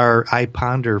our I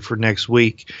ponder for next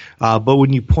week. But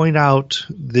when you point out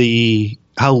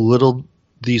how little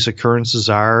these occurrences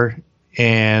are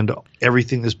and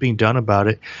everything that's being done about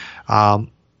it,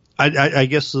 I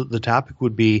guess the topic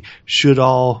would be: should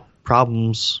all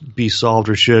problems be solved,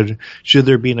 or should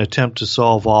there be an attempt to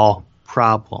solve all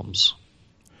problems?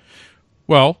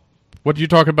 Well, what did you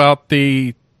talk about?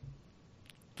 The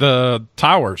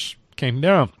towers came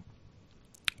down.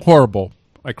 Horrible.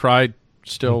 I cried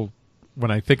still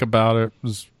when I think about it. It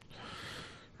was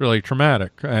really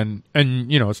traumatic. And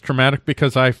it's traumatic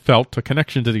because I felt a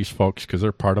connection to these folks because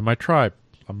they're part of my tribe.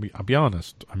 I'll be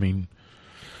honest. I mean,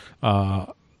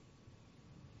 but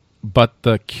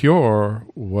the cure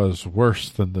was worse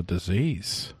than the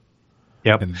disease.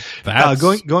 Yep. And that's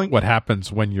going. what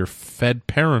happens when you're fed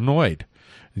paranoid.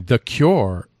 The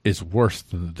cure is worse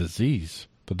than the disease.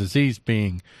 The disease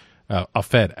being a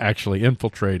Fed actually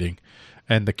infiltrating,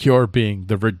 and the cure being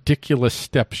the ridiculous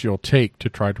steps you'll take to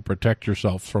try to protect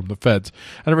yourself from the Feds.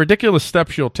 And the ridiculous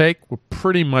steps you'll take will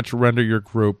pretty much render your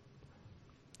group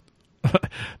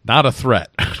not a threat.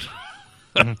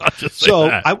 So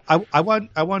I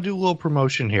want to do a little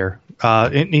promotion here.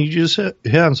 And you just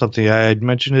hit on something. I had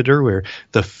mentioned it earlier.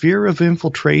 The fear of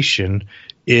infiltration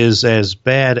is as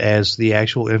bad as the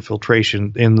actual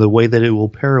infiltration in the way that it will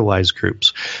paralyze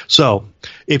groups. So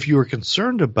if you are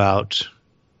concerned about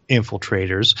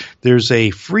infiltrators, there's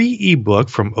a free ebook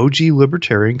from OG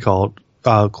Libertarian called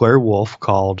Claire Wolf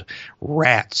called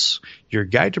Rats, Your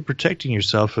Guide to Protecting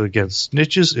Yourself Against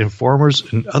Snitches, Informers,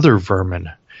 and Other Vermin.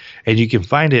 And you can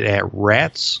find it at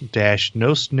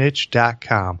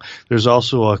rats-nosnitch.com. There's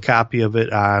also a copy of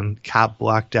it on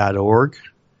copblock.org.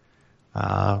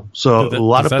 So a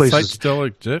lot of places. That site still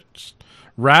exists?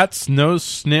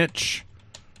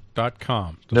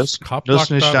 Rats-nosnitch.com. Does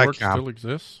copblock.org still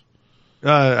exists?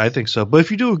 I think so. But if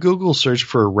you do a Google search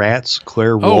for Rats,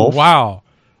 Claire Oh, Wolf. wow.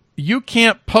 You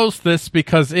can't post this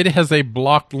because it has a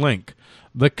blocked link.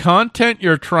 The content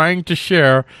you're trying to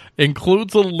share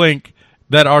includes a link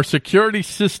that our security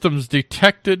systems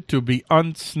detected to be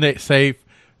unsafe.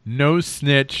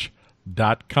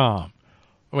 NoSnitch.com.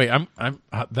 Wait,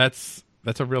 that's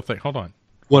a real thing. Hold on.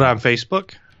 What, on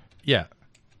Facebook? Yeah.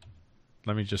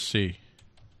 Let me just see.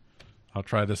 I'll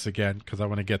try this again because I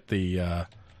want to get the. I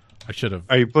should have.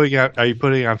 Are you putting it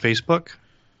on Facebook?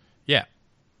 Yeah.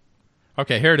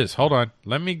 Okay, here it is. Hold on.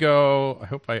 Let me go.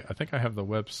 I think I have the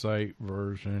website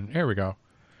version. Here we go.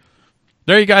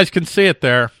 There, you guys can see it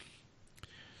there.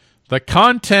 The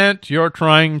content you're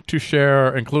trying to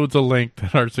share includes a link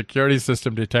that our security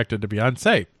system detected to be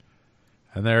unsafe.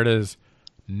 And there it is,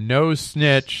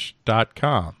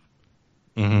 nosnitch.com.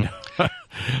 Mm-hmm.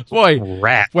 Boy,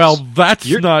 Rats. Well, that's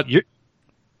not...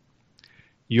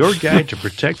 Your guide to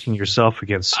protecting yourself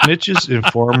against snitches,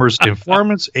 informers,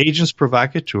 informants, agents,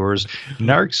 provocateurs,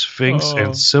 narcs, sphinx,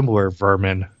 and similar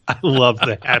vermin. I love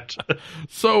that.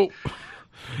 So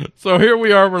here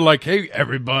we are. We're like, hey,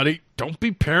 everybody, don't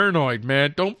be paranoid,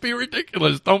 man. Don't be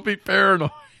ridiculous. Don't be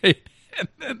paranoid. And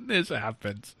then this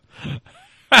happens.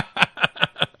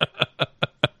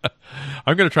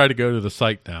 I'm going to try to go to the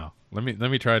site now. Let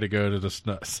me try to go to the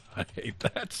site.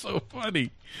 That's so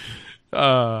funny.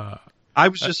 I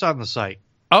was just on the site.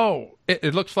 Oh,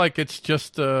 it looks like it's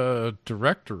just a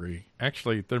directory.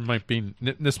 Actually,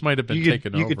 this might have been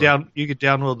taken over. You could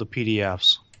download the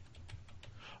PDFs.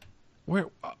 Where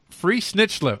free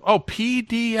snitch list? Oh,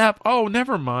 PDF. Oh,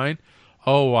 never mind.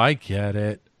 Oh, I get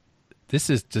it. This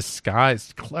is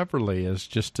disguised cleverly as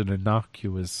just an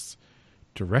innocuous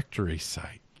directory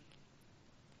site.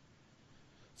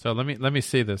 So let me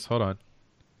see this. Hold on.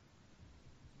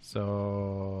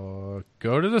 So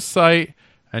go to the site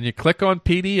and you click on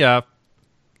PDF.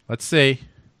 Let's see.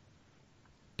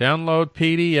 Download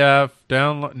PDF.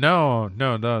 Download.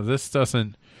 No. This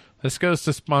doesn't. This goes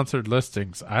to sponsored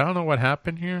listings. I don't know what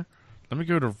happened here. Let me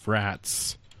go to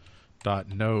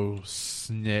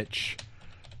rats.nosnitch.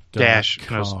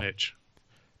 -nosnitch.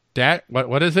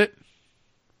 What is it?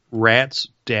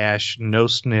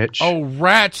 Rats-no-snitch. Oh,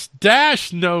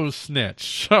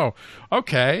 rats-no-snitch. So,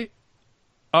 okay.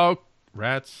 Oh,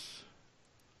 rats.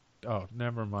 Oh,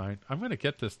 never mind. I'm going to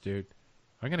get this, dude.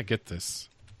 I'm going to get this.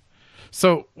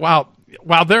 So, wow,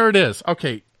 there it is.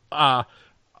 Okay. I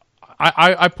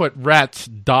put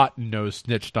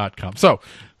rats.nosnitch.com. So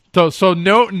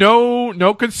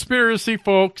no conspiracy,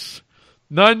 folks.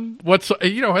 None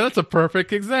whatsoever. That's a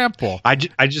perfect example. I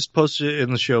just posted it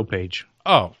in the show page.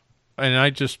 Oh, and I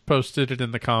just posted it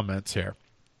in the comments here.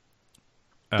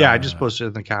 Yeah, I just posted it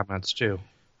in the comments too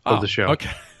of the show.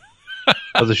 Okay.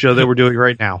 Of the show that we're doing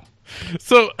right now.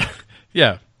 So,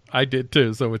 yeah, I did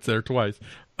too. So it's there twice.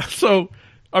 So,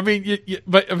 I mean,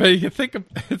 but you think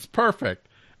it's perfect.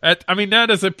 That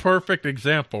is a perfect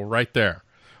example right there,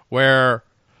 where,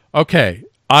 okay,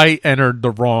 I entered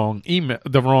the wrong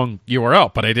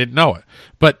URL, but I didn't know it.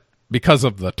 But because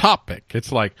of the topic,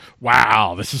 it's like,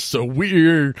 wow, this is so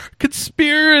weird.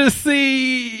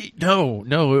 Conspiracy. No,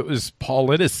 it was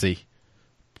politicy.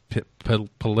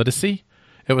 Politicy?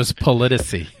 It was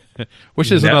politicy,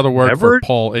 which is another word for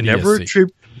Paul idiocy.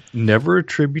 Never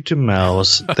attribute to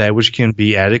malice that which can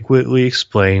be adequately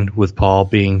explained with Paul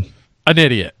being an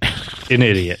idiot. An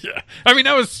idiot. Yeah.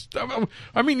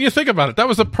 You think about it. That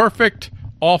was a perfect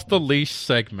off the leash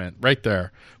segment right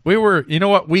there. We were, you know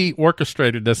what? We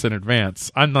orchestrated this in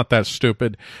advance. I'm not that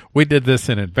stupid. We did this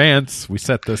in advance. We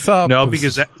set this up. No,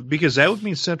 because that would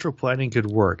mean central planning could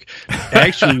work.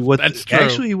 Actually, what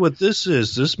this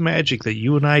is, this magic that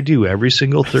you and I do every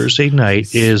single Thursday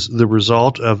night is the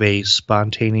result of a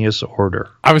spontaneous order.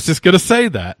 I was just going to say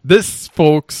that. This,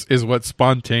 folks, is what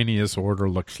spontaneous order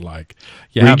looks like.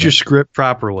 Read your script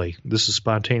properly. This is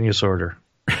spontaneous order.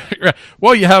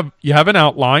 Well, you have an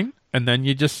outline, and then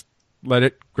you just let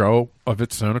it grow of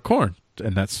its own accord,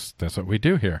 and that's what we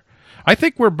do here. I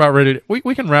think we're about ready.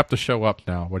 We can wrap the show up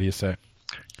now. What do you say?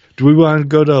 Do we want to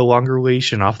go to longer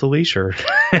leash and off the leash, or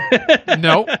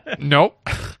no?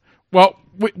 Well,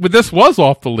 this was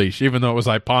off the leash, even though it was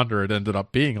I Ponder. It ended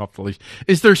up being off the leash.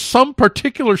 Is there some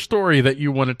particular story that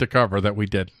you wanted to cover that we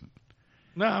didn't?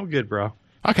 No, I'm good, bro.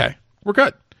 Okay, we're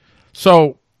good.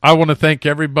 So I want to thank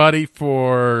everybody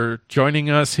for joining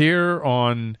us here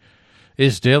on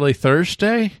iSDaily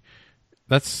Thursday.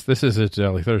 This is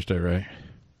iSDaily Thursday, right?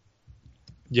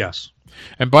 Yes.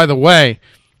 And by the way,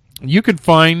 you can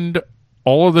find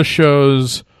all of the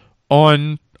shows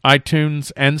on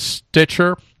iTunes and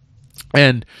Stitcher.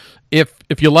 And if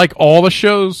you like all the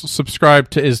shows,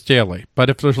 subscribe to iSDaily. But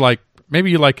if there's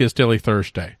maybe you like iSDaily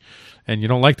Thursday and you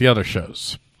don't like the other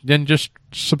shows, then just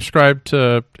subscribe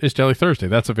to iSDaily Thursday.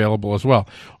 That's available as well.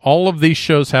 All of these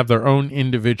shows have their own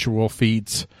individual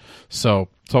feeds. So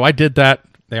I did that.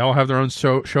 They all have their own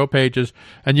show pages.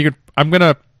 And I'm going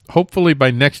to, hopefully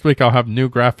by next week, I'll have new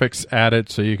graphics added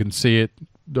so you can see it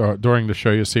during the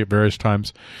show. You'll see it various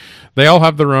times. They all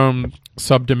have their own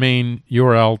subdomain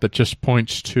URL that just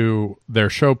points to their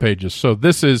show pages. So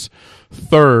this is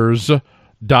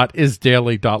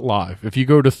thurs.isdaily.live. If you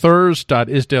go to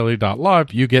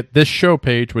thurs.isdaily.live, you get this show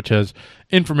page, which has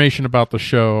information about the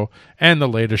show and the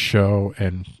latest show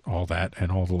and all that,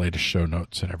 and all the latest show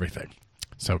notes and everything.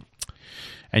 So,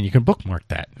 and you can bookmark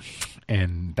that.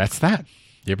 And that's that.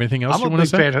 You have anything else you want to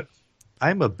say?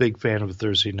 I'm a big fan of the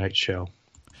Thursday night show.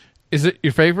 Is it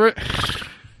your favorite?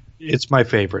 It's my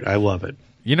favorite. I love it.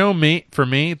 You know me, for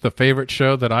me, the favorite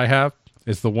show that I have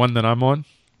is the one that I'm on.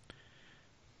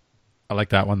 I like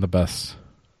that one the best.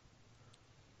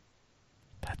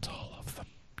 That's all of them.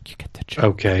 You get the joke.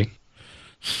 Okay.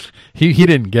 He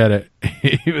didn't get it.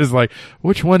 He was like,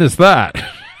 which one is that?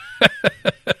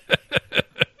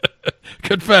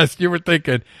 Confess, you were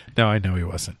thinking. No, I know he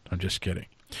wasn't. I'm just kidding.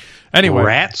 Anyway.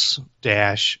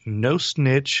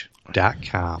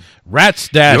 Rats-no-snitch.com.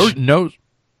 Rats-no...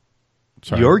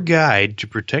 Sorry. Your guide to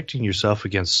protecting yourself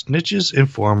against snitches,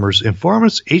 informers,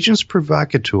 informants, agents,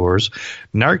 provocateurs,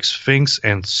 narcs, finks,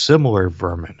 and similar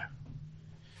vermin.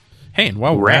 Hey, and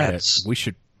while we're at it, we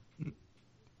should...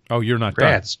 Oh, you're not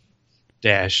done.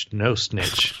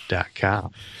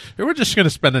 Rats-no-snitch.com. We're just going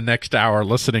to spend the next hour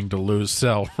listening to Lou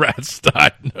sell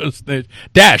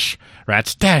rats-no-snitch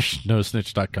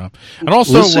rats-no-snitch.com. And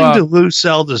also listening to Lou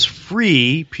sell this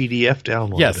free PDF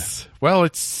download. Yes. Well,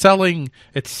 it's selling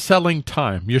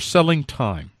time. You're selling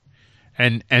time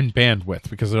and bandwidth,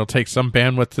 because it'll take some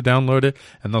bandwidth to download it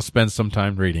and they'll spend some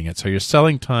time reading it. So you're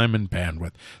selling time and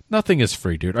bandwidth. Nothing is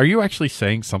free, dude. Are you actually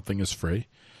saying something is free?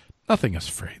 Nothing is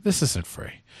free. This isn't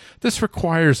free. This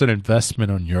requires an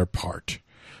investment on your part.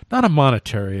 Not a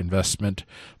monetary investment,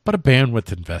 but a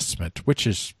bandwidth investment, which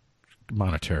is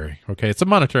monetary. Okay, it's a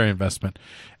monetary investment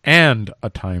and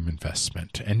a time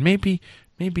investment, and maybe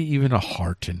even a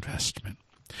heart investment.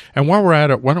 And while we're at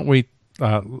it, why don't you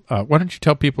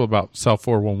tell people about Cell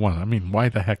 411? I mean, why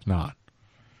the heck not?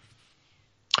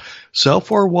 Cell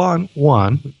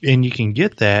 411, and you can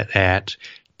get that at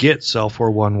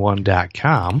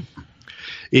getcell411.com.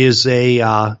 Is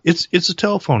it's a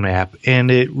telephone app,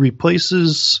 and it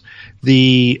replaces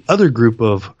the other group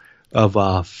of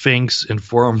finks,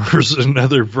 informers, and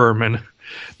other vermin.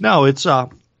 No, it's a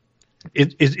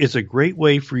great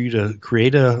way for you to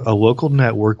create a local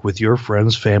network with your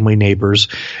friends, family, neighbors,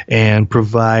 and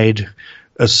provide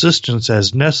assistance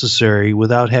as necessary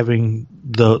without having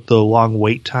the long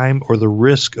wait time or the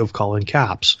risk of calling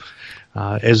cops.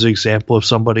 As an example, if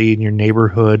somebody in your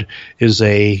neighborhood is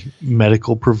a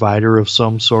medical provider of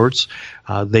some sorts,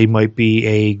 they might be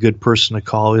a good person to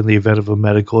call in the event of a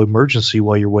medical emergency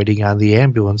while you're waiting on the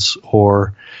ambulance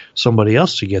or somebody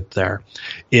else to get there.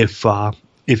 If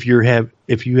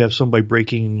you have somebody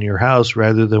breaking in your house,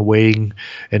 rather than waiting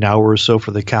an hour or so for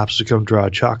the cops to come draw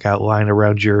a chalk outline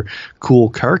around your cool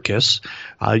carcass,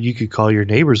 you could call your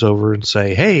neighbors over and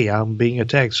say, hey, I'm being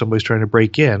attacked. Somebody's trying to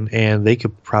break in. And they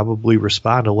could probably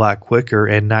respond a lot quicker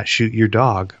and not shoot your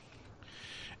dog.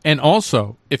 And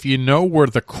also, if you know where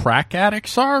the crack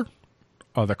addicts are,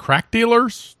 or the crack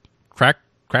dealers,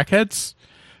 crackheads,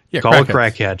 Yeah, Call a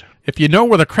crackheads. crackhead. If you know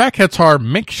where the crackheads are,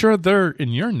 make sure they're in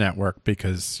your network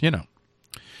because,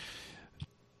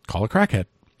 call a crackhead.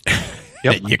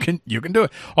 Yep. You can do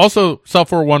it. Also, Cell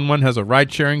 411 has a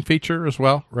ride sharing feature as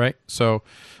well, right? So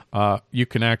you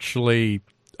can actually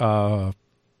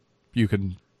you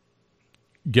can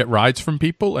get rides from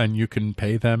people and you can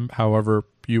pay them however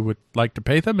you would like to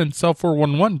pay them, and Cell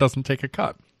 411 doesn't take a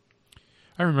cut.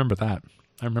 I remember that.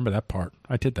 I remember that part.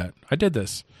 I did that. I did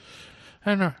this.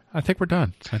 I don't know. I think we're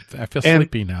done. I feel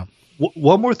sleepy now.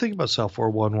 One more thing about Cell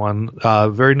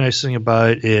 411. Very nice thing about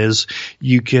it is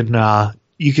you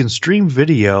can stream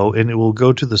video and it will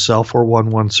go to the Cell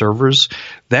 411 servers.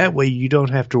 That way you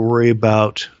don't have to worry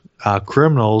about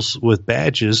criminals with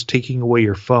badges taking away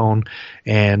your phone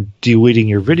and deleting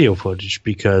your video footage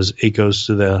because it goes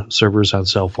to the servers on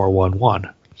Cell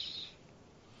 411.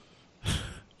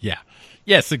 Yeah.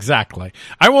 Yes, exactly.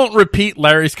 I won't repeat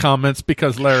Larry's comments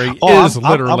because Larry is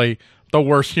literally the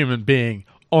worst human being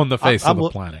on the face of the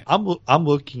planet. I'm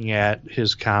looking at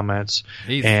his comments.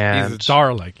 He's a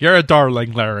darling. You're a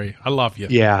darling, Larry. I love you.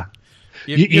 Yeah.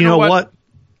 You know what?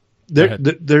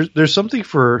 There's something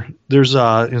there's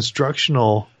a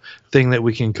instructional thing that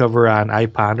we can cover on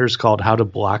iPonders called how to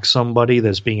block somebody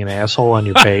that's being an asshole on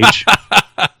your page.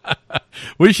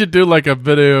 We should do like a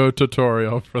video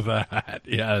tutorial for that.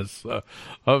 Yes,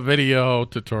 a video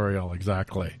tutorial.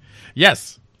 Exactly.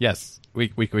 Yes. We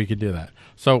can do that.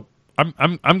 So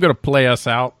I'm going to play us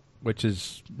out, which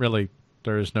is really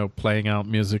there is no playing out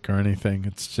music or anything.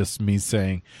 It's just me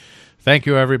saying thank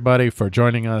you everybody for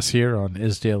joining us here on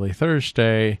iSDaily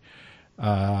Thursday.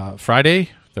 Friday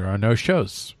there are no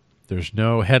shows. There's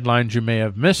no headlines you may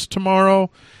have missed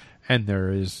tomorrow, and there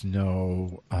is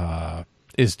no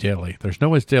iSDaily. There's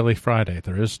no iSDaily Friday.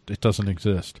 It doesn't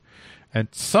exist. And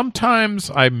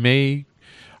sometimes I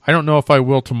don't know if I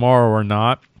will tomorrow or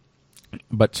not,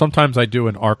 but sometimes I do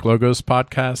an Arc Logos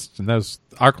podcast, and those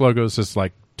Arc Logos is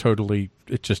like totally,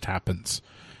 it just happens.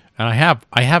 And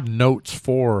I have notes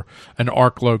for an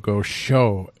Arc Logo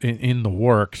show in the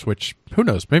works, which who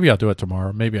knows, maybe I'll do it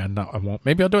tomorrow, maybe I won't,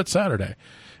 maybe I'll do it Saturday.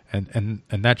 And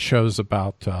that show's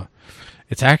about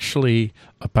it's actually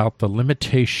about the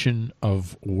limitation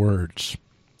of words.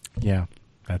 Yeah,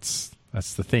 that's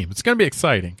the theme. It's going to be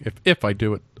exciting if I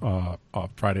do it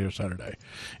Friday or Saturday.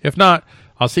 If not,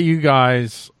 I'll see you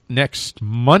guys next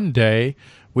Monday.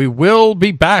 We will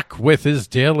be back with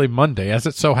iSDaily Monday. As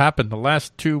it so happened, the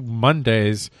last 2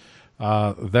 Mondays,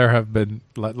 there have been.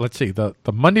 Let's see. The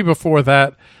Monday before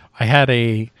that, I had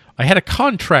a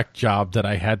contract job that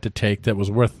I had to take that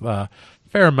was worth a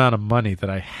fair amount of money that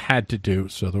I had to do.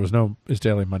 So there was no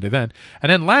iSDaily Monday then.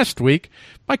 And then last week,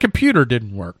 my computer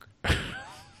didn't work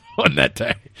on that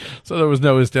day. So there was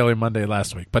no iSDaily Monday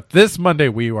last week. But this Monday,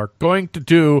 we are going to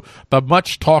do the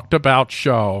much talked about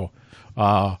show.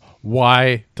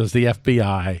 Why does the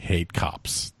FBI hate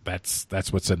cops?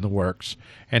 That's what's in the works.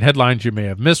 And headlines you may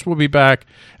have missed will be back.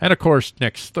 And of course,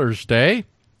 next Thursday,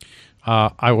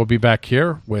 I will be back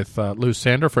here with Lou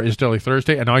Sander for iSDaily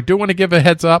Thursday. And I do want to give a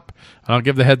heads up. And I'll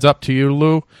give the heads up to you,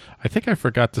 Lou. I think I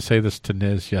forgot to say this to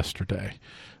Niz yesterday.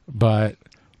 But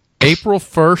April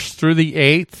 1st through the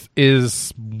 8th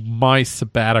is my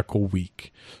sabbatical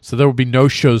week. So there will be no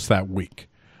shows that week.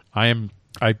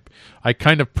 I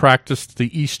kind of practiced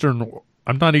the Eastern.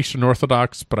 I'm not Eastern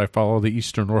Orthodox, but I follow the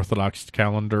Eastern Orthodox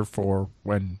calendar for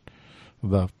when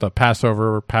the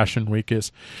Passover or Passion Week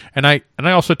is, and I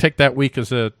also take that week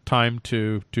as a time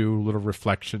to do little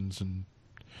reflections, and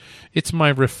it's my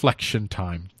reflection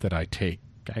time that I take.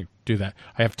 I do that.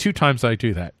 I have 2 times I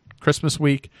do that: Christmas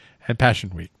week and Passion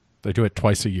Week. I do it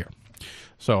twice a year,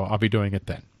 so I'll be doing it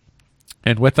then.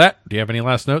 And with that, do you have any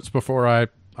last notes before I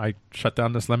shut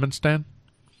down this lemon stand?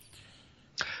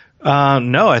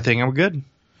 No, I think I'm good.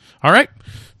 All right.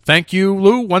 Thank you,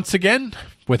 Lou, once again.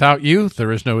 Without you,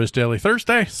 there is no iSDaily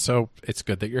Thursday, so it's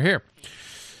good that you're here.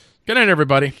 Good night,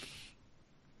 everybody.